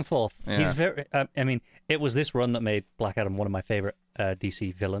goes back and forth. Yeah. He's very. I mean, it was this run that made Black Adam one of my favorite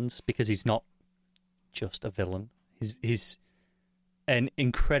DC villains because he's not just a villain. He's an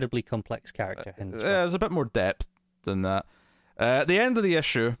incredibly complex character. There's a bit more depth than that. At the end of the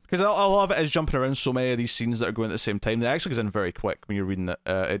issue, because a lot of it is jumping around so many of these scenes that are going at the same time, it actually goes in very quick when you're reading it.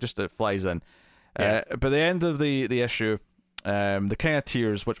 It flies in. Yeah. But the end of the issue, the King of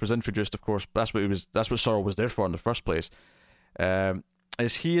Tears, which was introduced, of course. That's what Sorrel was there for in the first place.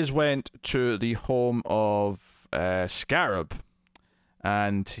 Is he has went to the home of Scarab,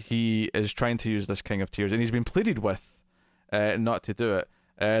 and he is trying to use this King of Tears, and he's been pleaded with not to do it.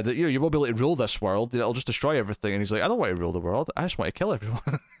 That you will be able to rule this world. It'll just destroy everything. And he's like, I don't want to rule the world. I just want to kill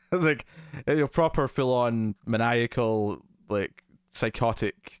everyone. Like, proper full on maniacal, like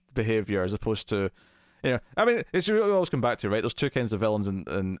psychotic behavior, as opposed to, I mean, it's what we always come back to, right? There's two kinds of villains,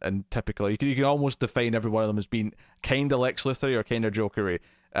 and typically you can almost define every one of them as being kind of Lex Luthor or kind of Jokery.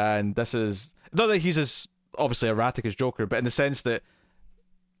 And this is not that he's as obviously erratic as Joker, but in the sense that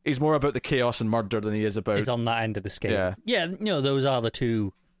he's more about the chaos and murder than he is about. He's on that end of the scale. Yeah. Those are the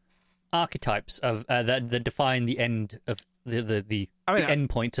two archetypes of that define the end of the end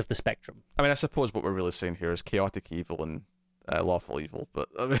points of the spectrum. I mean, I suppose what we're really saying here is chaotic evil and lawful evil, but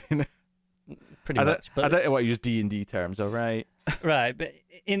I mean, pretty much. I don't want to use D&D terms, all right? Right, but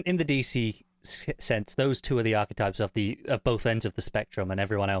in the DC sense, those two are the archetypes of both ends of the spectrum, and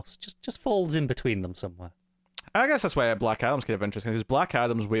everyone else just falls in between them somewhere. I guess that's why Black Adam's kind of interesting, because Black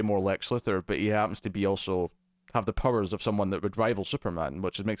Adam's way more Lex Luthor, but he happens to be also have the powers of someone that would rival Superman,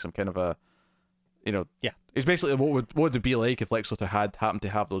 which makes him kind of a, yeah. It's basically what would it be like if Lex Luthor had happened to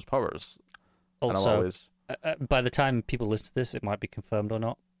have those powers. Also, by the time people listen to this, it might be confirmed or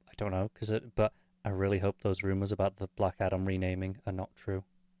not. I don't know, but I really hope those rumors about the Black Adam renaming are not true.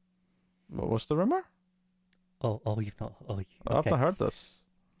 What's the rumor? Oh, you've not. Oh, okay. I've not heard this.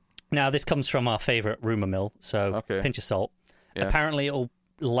 Now, this comes from our favourite rumour mill, so pinch of salt. Yeah. Apparently, it'll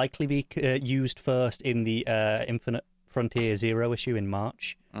likely be used first in the Infinite Frontier Zero issue in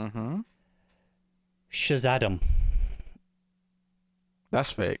March. Mm-hmm. Shazadam.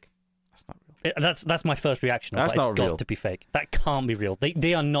 That's fake. That's not real. That's my first reaction. That's not it's real. Got to be fake. That can't be real.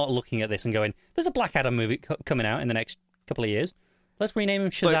 They are not looking at this and going, there's a Black Adam movie coming out in the next couple of years. Let's rename him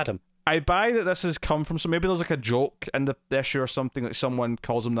Shazadam. Look, I buy that this has come from maybe there's like a joke in the issue or something, like someone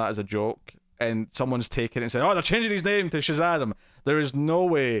calls him that as a joke, and someone's taken it and said, "Oh, they're changing his name to Shazadam." There is no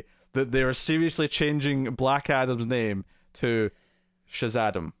way that they are seriously changing Black Adam's name to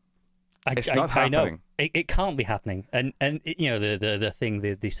Shazadam. It's not happening. I know. It can't be happening. And the thing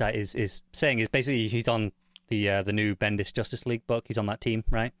the site is saying is basically he's on the new Bendis Justice League book. He's on that team,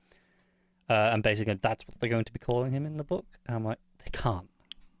 right? And basically that's what they're going to be calling him in the book. And I'm like, they can't.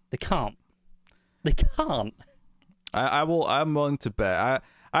 I'm willing to bet.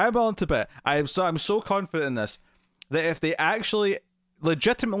 I'm willing to bet. I'm so confident in this that if they actually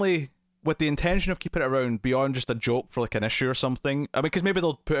legitimately, with the intention of keeping it around beyond just a joke for like an issue or something, I mean, because maybe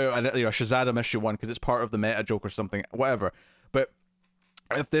they'll put out a Shazadam issue 1 because it's part of the meta joke or something, whatever. But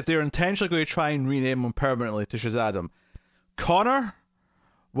if they're intentionally going to try and rename him permanently to Shazadam, Connor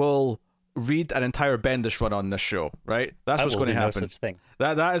will read an entire Bendis run on this show, right? That's what's going to happen. No such thing.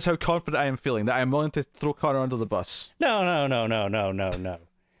 That is how confident I am feeling, that I'm willing to throw Connor under the bus. No.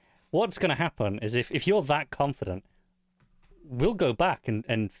 What's going to happen is if you're that confident, we'll go back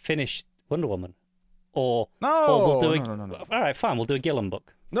and finish Wonder Woman. Or we'll do no. All right, fine, we'll do a Gillen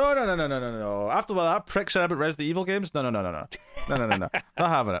book. No. After all that prick said about Resident Evil games, no. Not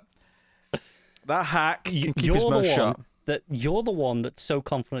having it. That hack can keep his mouth shut. That you're the one that's so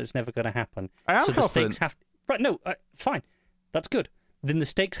confident it's never going to happen. I am so confident. The stakes have fine, that's good. Then the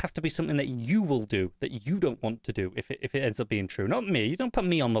stakes have to be something that you will do that you don't want to do if it ends up being true. Not me. You don't put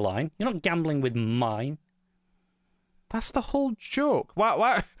me on the line. You're not gambling with mine. That's the whole joke.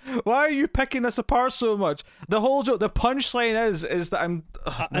 Why are you picking this apart so much? The whole joke, the punchline is that I'm.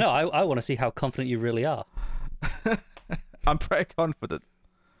 I know. I want to see how confident you really are. I'm pretty confident.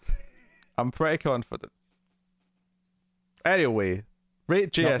 Anyway,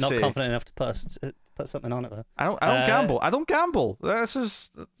 rate JSA. Not confident enough to put something on it though. I don't gamble. I don't gamble. I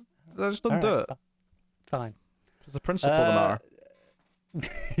just don't do it. Fine. It's the principle of the matter.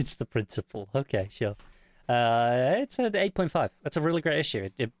 It's the principle. Okay, sure. It's an 8.5. That's a really great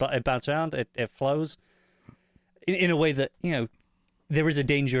issue. It bounces around. It flows in a way that there is a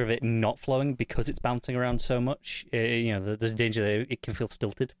danger of it not flowing because it's bouncing around so much. There's a danger that it can feel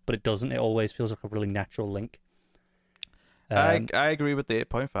stilted, but it doesn't. It always feels like a really natural link. I agree with the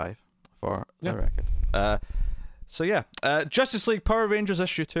 8.5 for the record. Justice League Power Rangers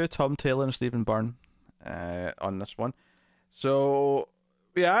issue 2, Tom Taylor and Stephen Byrne on this one. So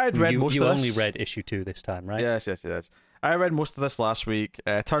yeah, I had read most of this. You only read issue 2 this time, right? Yes. I read most of this last week.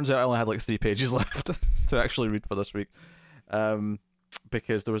 Turns out I only had like 3 pages left to actually read for this week,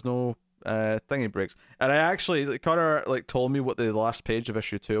 because there was no thingy breaks. And I actually, Connor told me what the last page of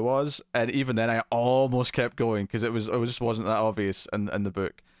issue 2 was, and even then I almost kept going because it just wasn't that obvious in the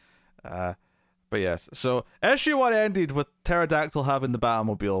book. But yes, so issue 1 ended with Pterodactyl having the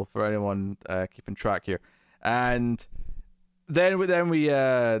Batmobile, for anyone keeping track here. And then we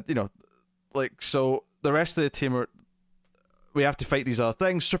so the rest of the team we have to fight these other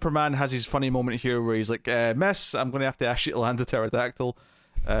things. Superman has his funny moment here where he's like, Miss, I'm going to have to ask you to land a Pterodactyl,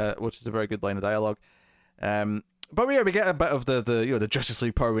 which is a very good line of dialogue. But we get a bit of the Justice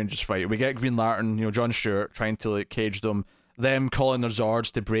League Power Rangers fight. We get Green Lantern, John Stewart, trying to like cage them calling their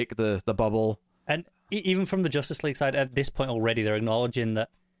Zords to break the bubble. And even from the Justice League side, at this point already, they're acknowledging that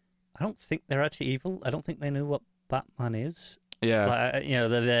I don't think they're actually evil. I don't think they know what Batman is. Yeah.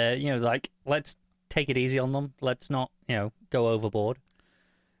 They're like, let's take it easy on them. Let's not, go overboard.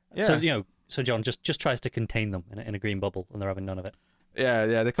 Yeah. So John just tries to contain them in a green bubble, and they're having none of it.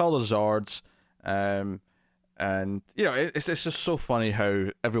 Yeah. They call the Zords, and it's just so funny how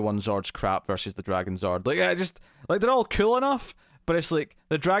everyone's Zord's crap versus the Dragon Zord. They're all cool enough, but it's like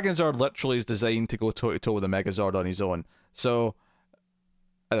the Dragon Zord literally is designed to go toe to toe with a Megazord on his own. So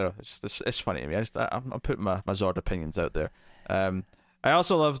I don't know. It's funny to me. I'm putting my Zord opinions out there. I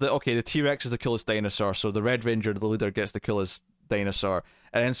also love that. Okay, the T-Rex is the coolest dinosaur, so the Red Ranger, the leader, gets the coolest dinosaur.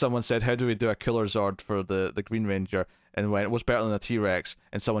 And then someone said, "How do we do a cooler Zord for the Green Ranger?" And went, "What's better than a T-Rex?"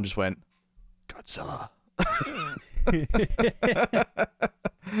 And someone just went, "Godzilla."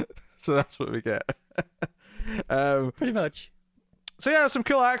 So that's what we get. Pretty much. So yeah, some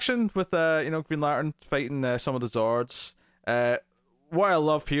cool action with Green Lantern fighting some of the Zords. What I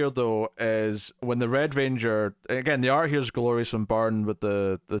love here though is when the Red Ranger, again, the art here is glorious when Byrne with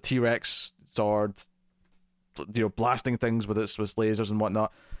the T-Rex Zord, blasting things with its lasers and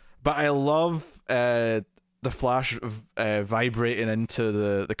whatnot. But I love the Flash vibrating into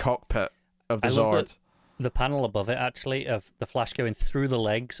the cockpit of the Zord. The panel above it, actually, of the Flash going through the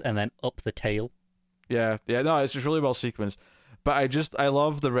legs and then up the tail. Yeah, no, it's just really well sequenced. But I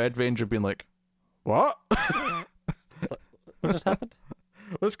love the Red Ranger being like, "What? What just happened?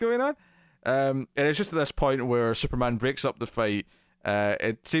 What's going on?" And it's just at this point where Superman breaks up the fight.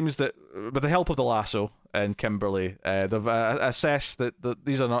 It seems that with the help of the lasso and Kimberly, they've assessed that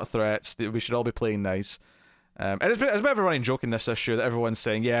these are not threats, that we should all be playing nice. And it's a bit of a running joke in this issue that everyone's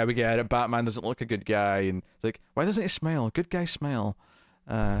saying, "Yeah, we get it, Batman doesn't look a good guy," and it's like, why doesn't he smile? Good guy smile.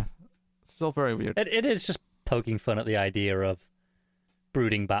 It's all very weird. It is just poking fun at the idea of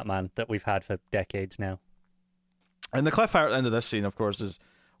brooding Batman that we've had for decades now. And the cliffhanger at the end of this scene, of course, is,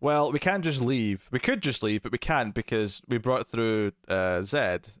 well, we can't just leave. We could just leave, but we can't because we brought through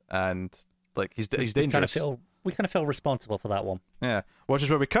Zed, and like he's dangerous. We kind of feel responsible for that one. Yeah, which is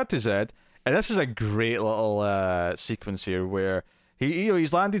where we cut to Zed, and this is a great little sequence here where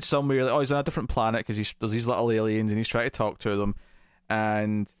he's landed somewhere. Like, he's on a different planet because there's these little aliens, and he's trying to talk to them,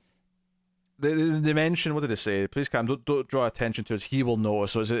 and they mention, what did they say? Please, Cam, don't draw attention to us. He will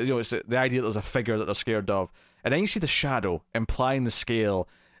notice. So it's the idea that there's a figure that they're scared of, and then you see the shadow implying the scale,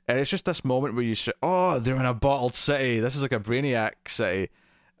 and it's just this moment where you say, "Oh, they're in a bottled city. This is like a Brainiac city."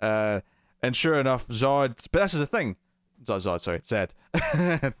 And sure enough, Zod. But this is the thing, Zed.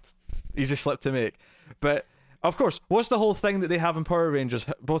 Easy slip to make, but of course, what's the whole thing that they have in Power Rangers?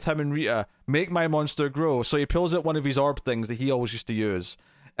 Both him and Rita make my monster grow. So he pulls out one of his orb things that he always used to use,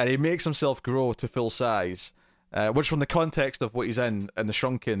 and he makes himself grow to full size, which from the context of what he's in and the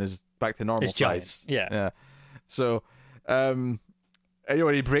shrunken is back to normal size. Yeah. So,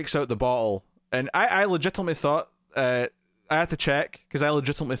 anyway, he breaks out the bottle, and I legitimately thought, I had to check, because I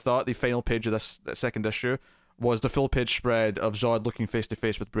legitimately thought the final page of this second issue was the full page spread of Zod looking face to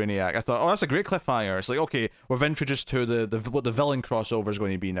face with Brainiac. I thought, that's a great cliffhanger. It's like, okay, we've introduced to what the villain crossover is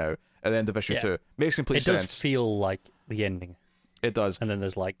going to be now at the end of issue 2. Makes complete sense. It does feel like the ending. It does. And then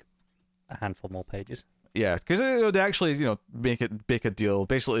there's like a handful more pages. Yeah, because they actually, make a deal.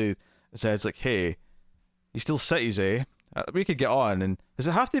 Basically, says like, hey, you steal cities, eh? We could get on, and does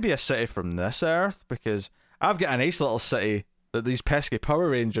it have to be a city from this Earth? Because I've got a nice little city that these pesky Power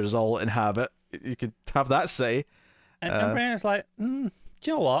Rangers all inhabit. You could have that city. And Brainiac's like, do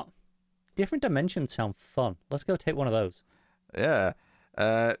you know what? Different dimensions sound fun. Let's go take one of those. Yeah.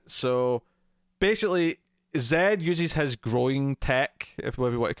 So basically, Zed uses his growing tech, if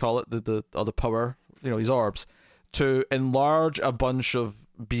whatever you want to call it, the power, his orbs, to enlarge a bunch of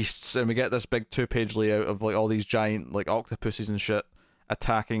beasts, and we get this big 2-page layout of like all these giant like octopuses and shit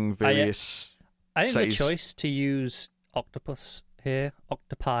attacking various I think cities. The choice to use octopus here,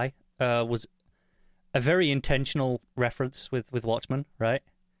 octopi, was a very intentional reference with Watchmen, right?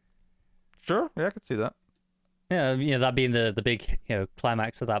 Sure, yeah, I could see that. Yeah, that being the big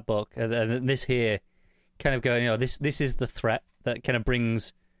climax of that book, and this here kind of going, this is the threat that kind of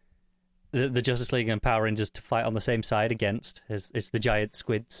brings the Justice League and Power Rangers to fight on the same side against. It's the giant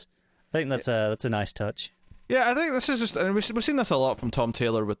squids. I think that's a nice touch. Yeah, I think this is just, and we've seen this a lot from Tom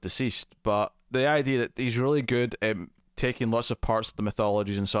Taylor with Deceased, but the idea that he's really good at taking lots of parts of the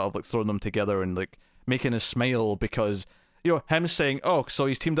mythologies and sort of like throwing them together and like making us smile because, you know, him saying, oh, so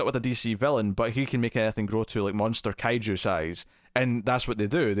he's teamed up with a DC villain, but he can make anything grow to like monster kaiju size, and that's what they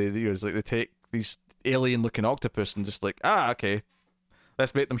do. They take these alien-looking octopus and just like, okay,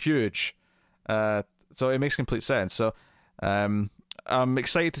 let's make them huge. So it makes complete sense. So I'm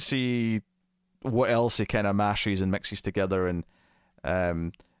excited to see what else he kind of mashes and mixes together, and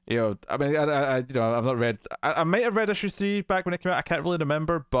you know, I mean, I you know, I've not read. I might have read issue 3 back when it came out. I can't really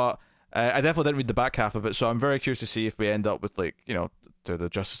remember, but I definitely didn't read the back half of it. So I'm very curious to see if we end up with, like, you know, do the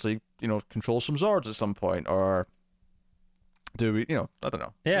Justice League, you know, control some Zords at some point, or do we, you know, I don't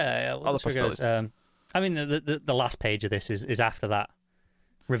know. Yeah, well, I mean, the last page of this is after that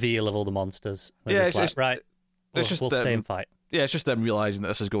reveal of all the monsters. They're right. We'll stay and fight. Yeah, it's just them realizing that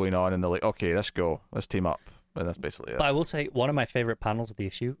this is going on, and they're like, okay, let's go, let's team up, and that's basically it. But I will say one of my favorite panels of the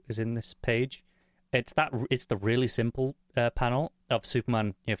issue is in this page. It's the really simple panel of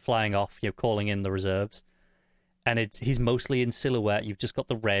Superman, you know, flying off, you know, calling in the reserves, and he's mostly in silhouette. You've just got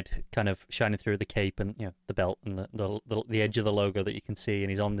the red kind of shining through the cape and, you know, the belt and the edge of the logo that you can see, and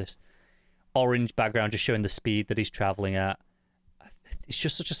he's on this orange background just showing the speed that he's traveling at. It's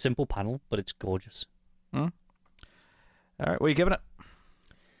just such a simple panel, but it's gorgeous. All right, what are you giving it?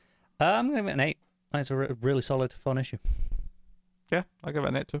 I'm going to give it an 8. It's a really solid, fun issue. Yeah, I'll give it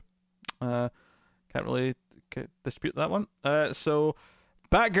an 8 too. Can't really dispute that one. So,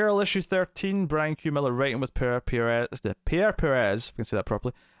 Batgirl issue 13, Brian Q. Miller writing with Pierre Perez, if I can say that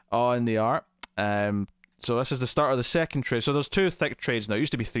properly, on the art. So this is the start of the second trade. So there's 2 thick trades now. It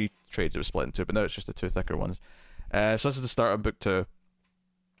used to be 3 trades that were split into, but now it's just the 2 thicker ones. So this is the start of book 2.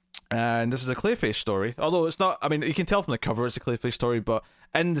 And this is a Clayface story, although it's not. I mean, you can tell from the cover it's a Clayface story, but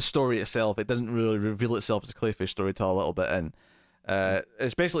in the story itself, it doesn't really reveal itself as a Clayface story till a little bit in.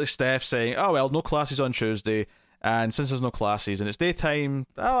 It's basically Steph saying, "Oh well, no classes on Tuesday, and since there's no classes and it's daytime,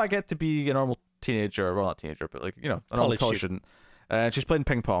 I get to be a normal teenager. Well, not teenager, but like, you know, a normal college student." And she's playing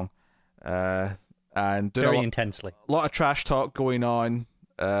ping pong, and doing very intensely. A lot of trash talk going on.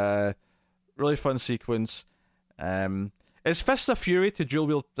 Really fun sequence. Is Fists of Fury to dual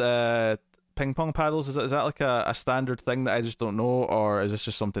wield ping pong paddles? Is that like a standard thing that I just don't know, or is this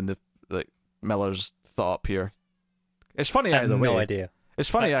just something that like Miller's thought up here? It's funny either way. No idea. It's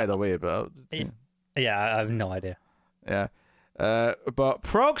funny either way, but yeah, I have no idea. Yeah, but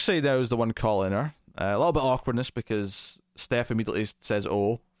Proxy now is the one calling her. A little bit of awkwardness because Steph immediately says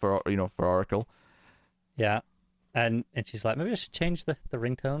 "oh" for Oracle. Yeah, and she's like, maybe I should change the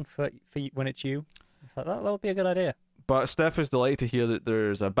ringtone for when it's you. It's like that would be a good idea. But Steph is delighted to hear that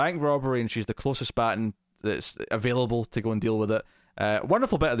there's a bank robbery and she's the closest Baton that's available to go and deal with it.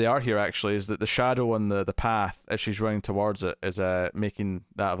 Wonderful bit of the art here, actually, is that the shadow on the path as she's running towards it is making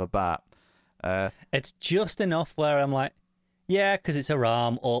that of a bat. It's just enough where I'm like, yeah, because it's her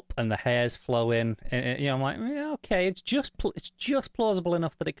arm up and the hair's flowing. And, you know, I'm like, yeah, okay, it's just plausible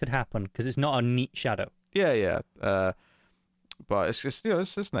enough that it could happen because it's not a neat shadow. Yeah. But it's just, you know,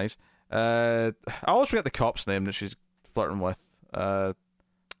 it's just nice. I always forget the cop's name that she's flirting with.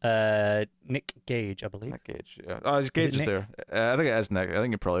 Nick Gage, I believe. Nick Gage, yeah. Oh, Gage is there. I think it is Nick. I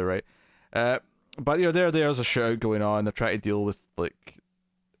think you're probably right. But you know, there's a shootout going on. They're trying to deal with like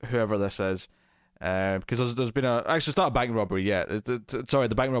whoever this is, because there's been actually it's not a bank robbery yet. Sorry,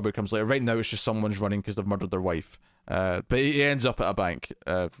 the bank robbery comes later. Right now, it's just someone's running because they've murdered their wife. But he ends up at a bank.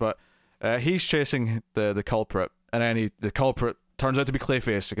 But he's chasing the culprit, and then the culprit turns out to be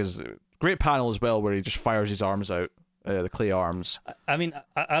Clayface, because great panel as well where he just fires his arms out. The clay arms. I mean,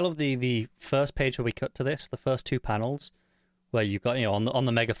 I love the first page where we cut to this. The first 2 panels where you've got, you know, on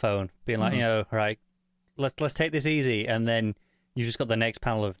the megaphone being like, you know, right, let's take this easy, and then you just got the next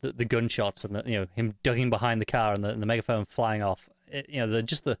panel of the gunshots and you know, him ducking behind the car and the megaphone flying off. You know,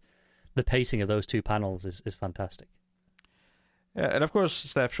 the pacing of those 2 panels is fantastic. Yeah, and of course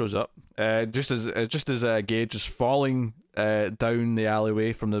Steph shows up just as Gage is falling down the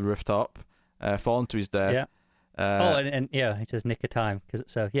alleyway from the rooftop, falling to his death. Yeah. And yeah, he says Nick of time,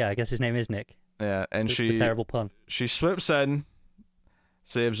 yeah, I guess his name is Nick. Yeah, and it's a terrible pun. She swoops in,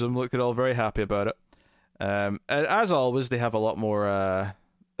 saves him, looking all very happy about it. And as always, they have a lot more.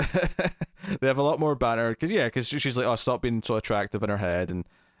 They have a lot more banter because she's like, oh, stop being so attractive in her head,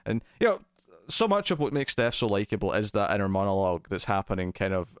 and you know, so much of what makes Steph so likable is that inner monologue that's happening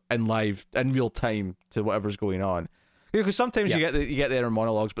kind of in real time to whatever's going on. Because sometimes you get the inner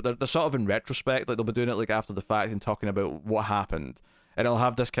monologues, but they're sort of in retrospect. Like they'll be doing it like after the fact and talking about what happened, and it'll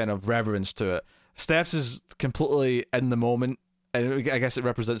have this kind of reverence to it. Steph's is completely in the moment, and I guess it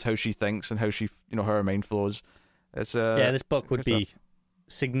represents how she thinks and how she, how her mind flows. It's this book would be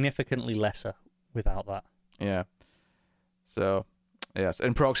significantly lesser without that. Yeah. So, yes,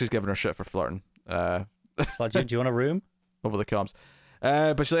 and Proxy's giving her shit for flirting. Do you want a room? Over the comms.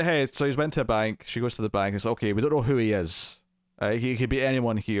 But she's like, hey, so he's went to a bank. She goes to the bank and says, okay, we don't know who he is. He could be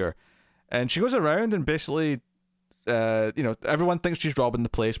anyone here. And she goes around and basically, everyone thinks she's robbing the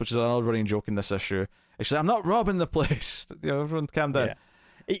place, which is another running joke in this issue. And she's like, I'm not robbing the place. Everyone calm down.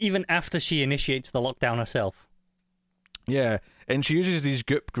 Yeah. Even after she initiates the lockdown herself. Yeah, and she uses these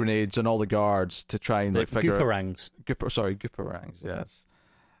goop grenades on all the guards to try and figure Gooperangs. Gooperangs, yes.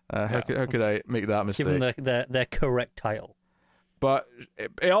 How could I make that mistake? Give them their correct title. But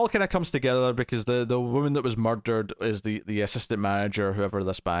it all kind of comes together because the woman that was murdered is the assistant manager, whoever of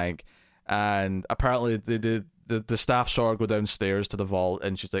this bank, and apparently the staff saw her go downstairs to the vault,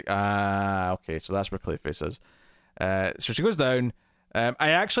 and she's like, okay, so that's where Clayface is. So she goes down. I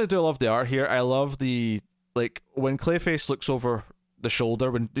actually do love the art here. I love the when Clayface looks over the shoulder,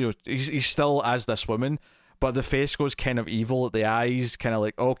 when he's still as this woman, but the face goes kind of evil. The eyes kind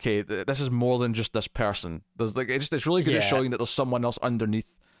of okay, this is more than just this person. There's it's really good at showing that there's someone else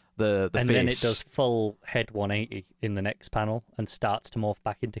underneath the and face. Then it does full head 180 in the next panel and starts to morph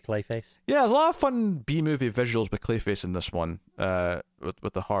back into Clayface. Yeah, there's a lot of fun B-movie visuals with Clayface in this one,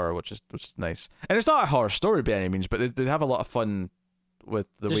 with the horror, which is nice. And it's not a horror story by any means, but they have a lot of fun with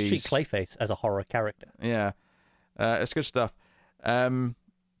the ways. Just treat Clayface as a horror character. Yeah, it's good stuff.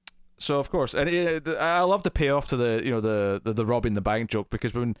 So of course, and I love the payoff to the robbing the bank joke,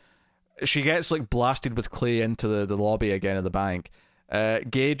 because when she gets blasted with clay into the lobby again of the bank,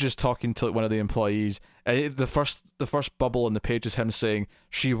 Gage is talking to one of the employees, and the first bubble on the page is him saying,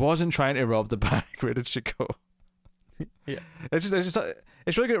 "She wasn't trying to rob the bank. Where did she go?" Yeah, it's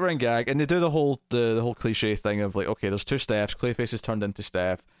really good at running gag, and they do the whole cliche thing of okay, there's two Stephs. Clayface is turned into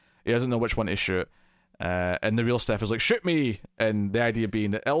Steph. He doesn't know which one to shoot. And the real Steph is shoot me, and the idea being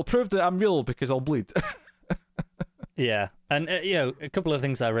that it'll prove that I'm real because I'll bleed. Yeah, and a couple of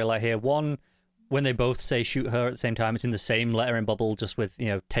things I really like here. One, when they both say shoot her at the same time, it's in the same lettering bubble, just with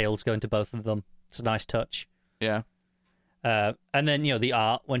tails going to both of them. It's a nice touch. Yeah. And then the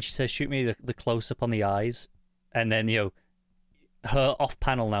art when she says shoot me, the close up on the eyes, and then her off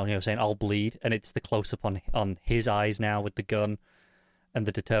panel now saying I'll bleed, and it's the close up on his eyes now with the gun and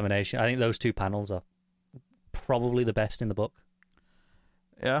the determination. I think those two panels are probably the best in the book.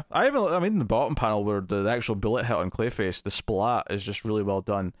 Yeah, I mean the bottom panel where the actual bullet hit on Clayface, the splat is just really well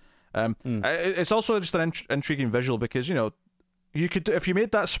done. It's also just an intriguing visual because you could, if you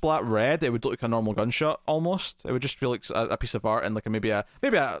made that splat red, it would look like a normal gunshot almost. It would just feel like a piece of art in maybe a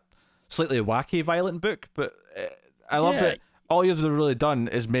slightly wacky violent book. But I loved it. All you've really done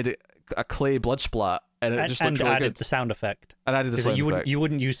is made it a clay blood splat, and it just looks really added good. The sound effect. And added the sound effect. You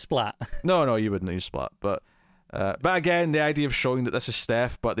wouldn't use splat. No, you wouldn't use splat. But again, the idea of showing that this is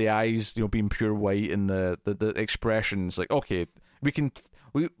Steph, but the eyes, being pure white, and the expressions, okay, we can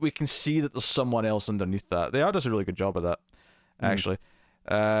see that there's someone else underneath that. The art does a really good job of that, actually.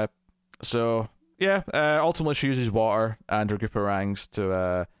 So yeah, ultimately she uses water and her gooperangs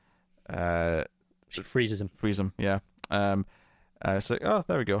to she freezes him. Freeze him, yeah. It's oh,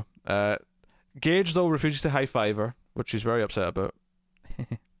 there we go. Gage though refuses to high five her, which she's very upset about.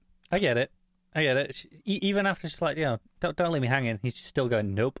 I get it. Even after she's like, don't leave me hanging, he's still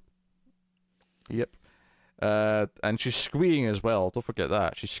going, nope. Yep. And she's squeeing as well. Don't forget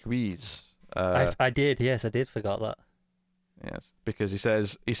that. She squees. I did forgot that. Yes, because he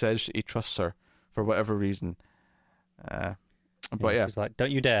says he trusts her for whatever reason. But yeah. She's like,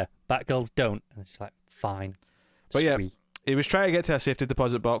 don't you dare. Batgirls don't. And she's like, fine. But Squee. yeah, he was trying to get to a safety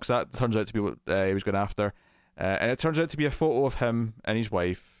deposit box. That turns out to be what he was going after. And it turns out to be a photo of him and his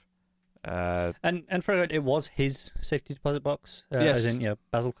wife. And for it was his safety deposit box, yes. as in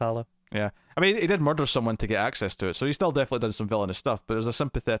Basil Karlo. Yeah, I mean he did murder someone to get access to it, so he's still definitely done some villainous stuff. But there's a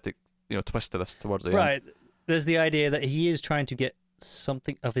sympathetic, twist to this towards the end. Right, there's the idea that he is trying to get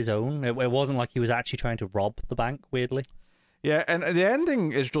something of his own. It wasn't like he was actually trying to rob the bank. Weirdly. Yeah, and the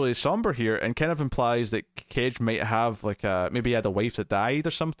ending is really somber here, and kind of implies that Cage might have maybe he had a wife that died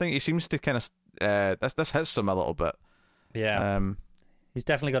or something. He seems to kind of this hits him a little bit. Yeah, he's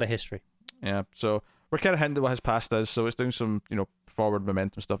definitely got a history. Yeah, so we're kind of hinting what his past is. So it's doing some forward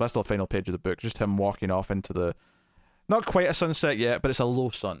momentum stuff. That's the final page of the book, just him walking off into the not quite a sunset yet, but it's a low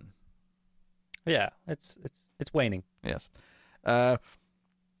sun. Yeah, it's waning. Yes. No,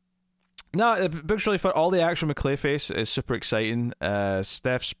 the book's really fun. All the action with Clayface is super exciting.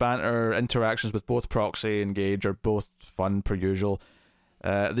 Steph's banter interactions with both Proxy and Gage are both fun per usual.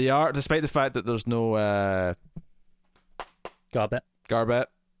 The art, despite the fact that there's no Garbett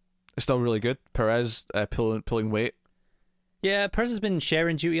is still really good. Perez pulling weight. Yeah, Perez has been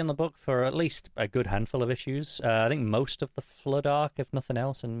sharing duty on the book for at least a good handful of issues. I think most of the Flood arc, if nothing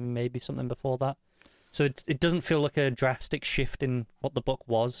else, and maybe something before that. So it doesn't feel like a drastic shift in what the book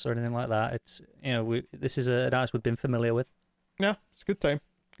was or anything like that. It's this is an artist we've been familiar with. Yeah, it's a good time.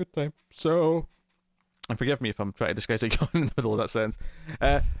 Good time. So, and forgive me if I'm trying to disguise it in the middle of that sentence.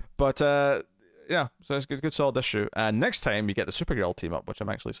 Yeah, so it's a good solid issue. And next time you get the Supergirl team up, which I'm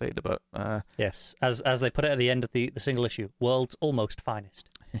actually excited about. Yes, as they put it at the end of the single issue, world's almost finest.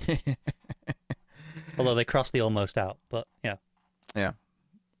 Although they crossed the almost out, but yeah. Yeah.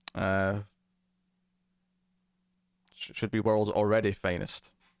 Should be world's already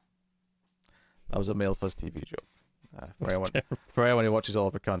finest. That was a Male Fuzz TV joke. For anyone who watches all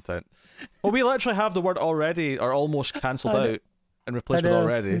of our content. Well, we literally have the word already or almost cancelled out and replaced with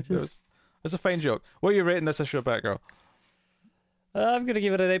already. It's a fine joke. What are you rating this issue of Batgirl? I'm going to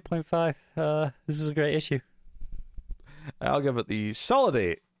give it an 8.5. This is a great issue. I'll give it the solid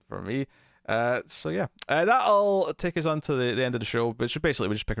 8 for me. So yeah, that'll take us on to the end of the show. But basically,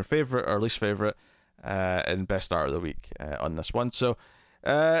 we just pick our favourite or least favourite and best art of the week on this one. So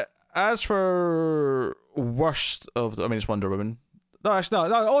as for worst of, it's Wonder Woman. No, it's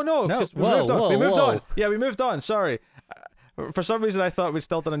not. No, oh no, we moved on. Yeah, we moved on. Sorry. For some reason, I thought we'd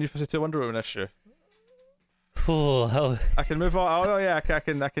still done a New 52 Wonder Woman issue. Oh, I can move on. Oh no, yeah, I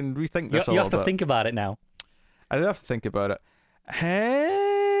can rethink this. You have to think about it now. I do have to think about it.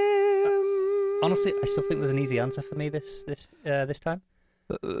 Honestly, I still think there's an easy answer for me this time.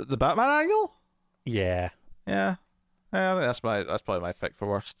 The Batman angle. Yeah. I think that's probably my pick for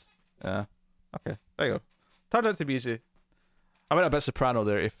worst. Yeah. Okay. There you go. Turned out to be easy. I went a bit soprano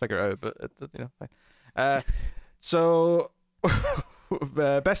there to figure it out, but fine. So,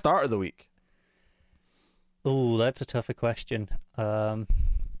 best art of the week. Oh, that's a tougher question. I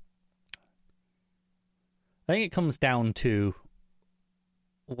think it comes down to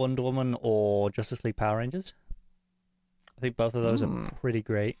Wonder Woman or Justice League Power Rangers. I think both of those are pretty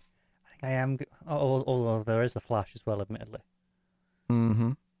great. I think I am, although there is the Flash as well, admittedly.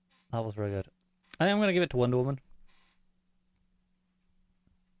 Mm-hmm. That was very good. I think I'm going to give it to Wonder Woman.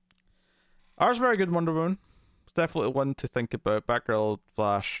 Ours very good, Wonder Woman. It's definitely one to think about. Batgirl,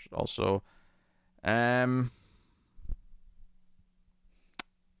 Flash, also. It's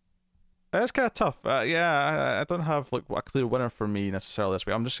kind of tough. I don't have like a clear winner for me necessarily this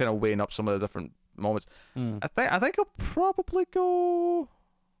week. I'm just kind of weighing up some of the different moments. I think I'll probably go.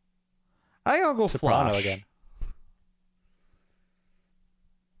 I think I'll go Soprano Flash again.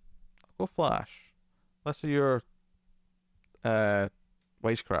 I'll go Flash. Less of your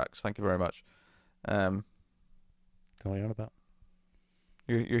wisecracks. Thank you very much. Don't know what you're on about.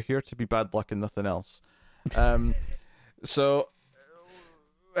 You're here to be bad luck and nothing else. So,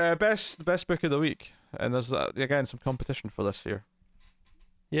 best book of the week, and there's again some competition for this year.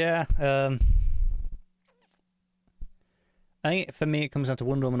 Yeah. I think for me it comes down to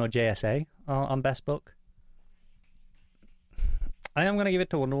Wonder Woman or JSA on best book. I am going to give it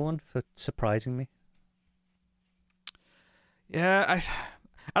to Wonder Woman for surprising me. Yeah, I think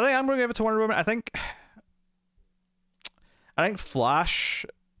I'm going to give it to Wonder Woman. I think Flash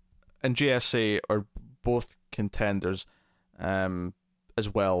and JSA are both contenders as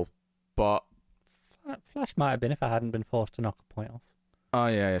well, but Flash might have been if I hadn't been forced to knock a point off. Oh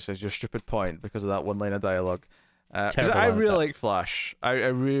yeah, so it's your stupid point because of that one line of dialogue. I really like Flash. I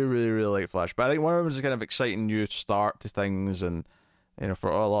really, really, really like Flash, but I think Wonder Woman is a kind of exciting new start to things, and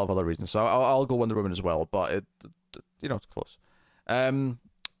for a lot of other reasons. So I'll go Wonder Woman as well, but it's close.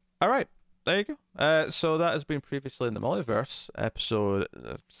 All right. There you go. So that has been previously in the Multiverse, episode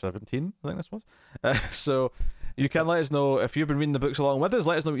 17, I think this was. So you can let us know if you've been reading the books along with us.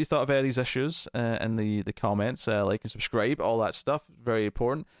 Let us know what you thought of any of these issues in the comments. Like and subscribe, all that stuff. Very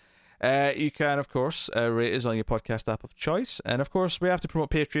important. You can, of course, rate us on your podcast app of choice. And, of course, we have to promote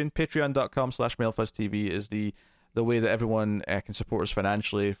Patreon. Patreon.com/MailFuzzTV is the way that everyone can support us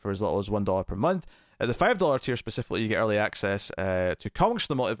financially for as little as $1 per month. At the $5 tier specifically, you get early access to Comics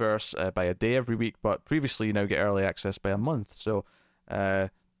from the Multiverse by a day every week, but previously you now get early access by a month. So you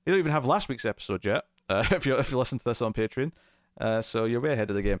don't even have last week's episode yet if you listen to this on Patreon. So you're way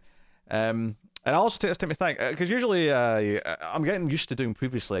ahead of the game. And I'll also take this time to thank, because usually I'm getting used to doing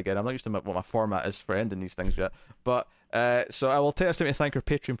previously again. I'm not used to what my format is for ending these things yet. But so I will take this time to thank our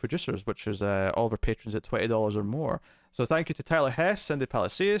Patreon producers, which is all of our patrons at $20 or more. So thank you to Tyler Hess, Cindy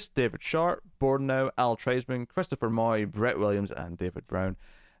Palacios, David Sharp, Bordenau, Al Treisman, Christopher Moy, Brett Williams, and David Brown.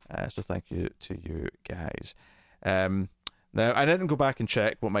 So thank you to you guys. Now, I didn't go back and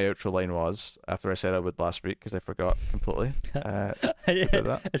check what my outro line was after I said I would last week because I forgot completely.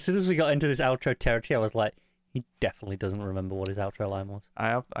 As soon as we got into this outro territory, I was like, he definitely doesn't remember what his outro line was.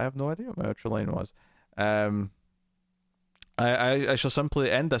 I have no idea what my outro line was. I shall simply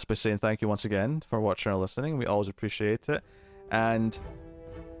end this by saying thank you once again for watching or listening. We always appreciate it. And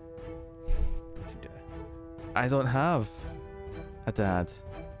I don't have a dad.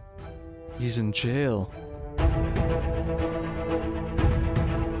 He's in jail.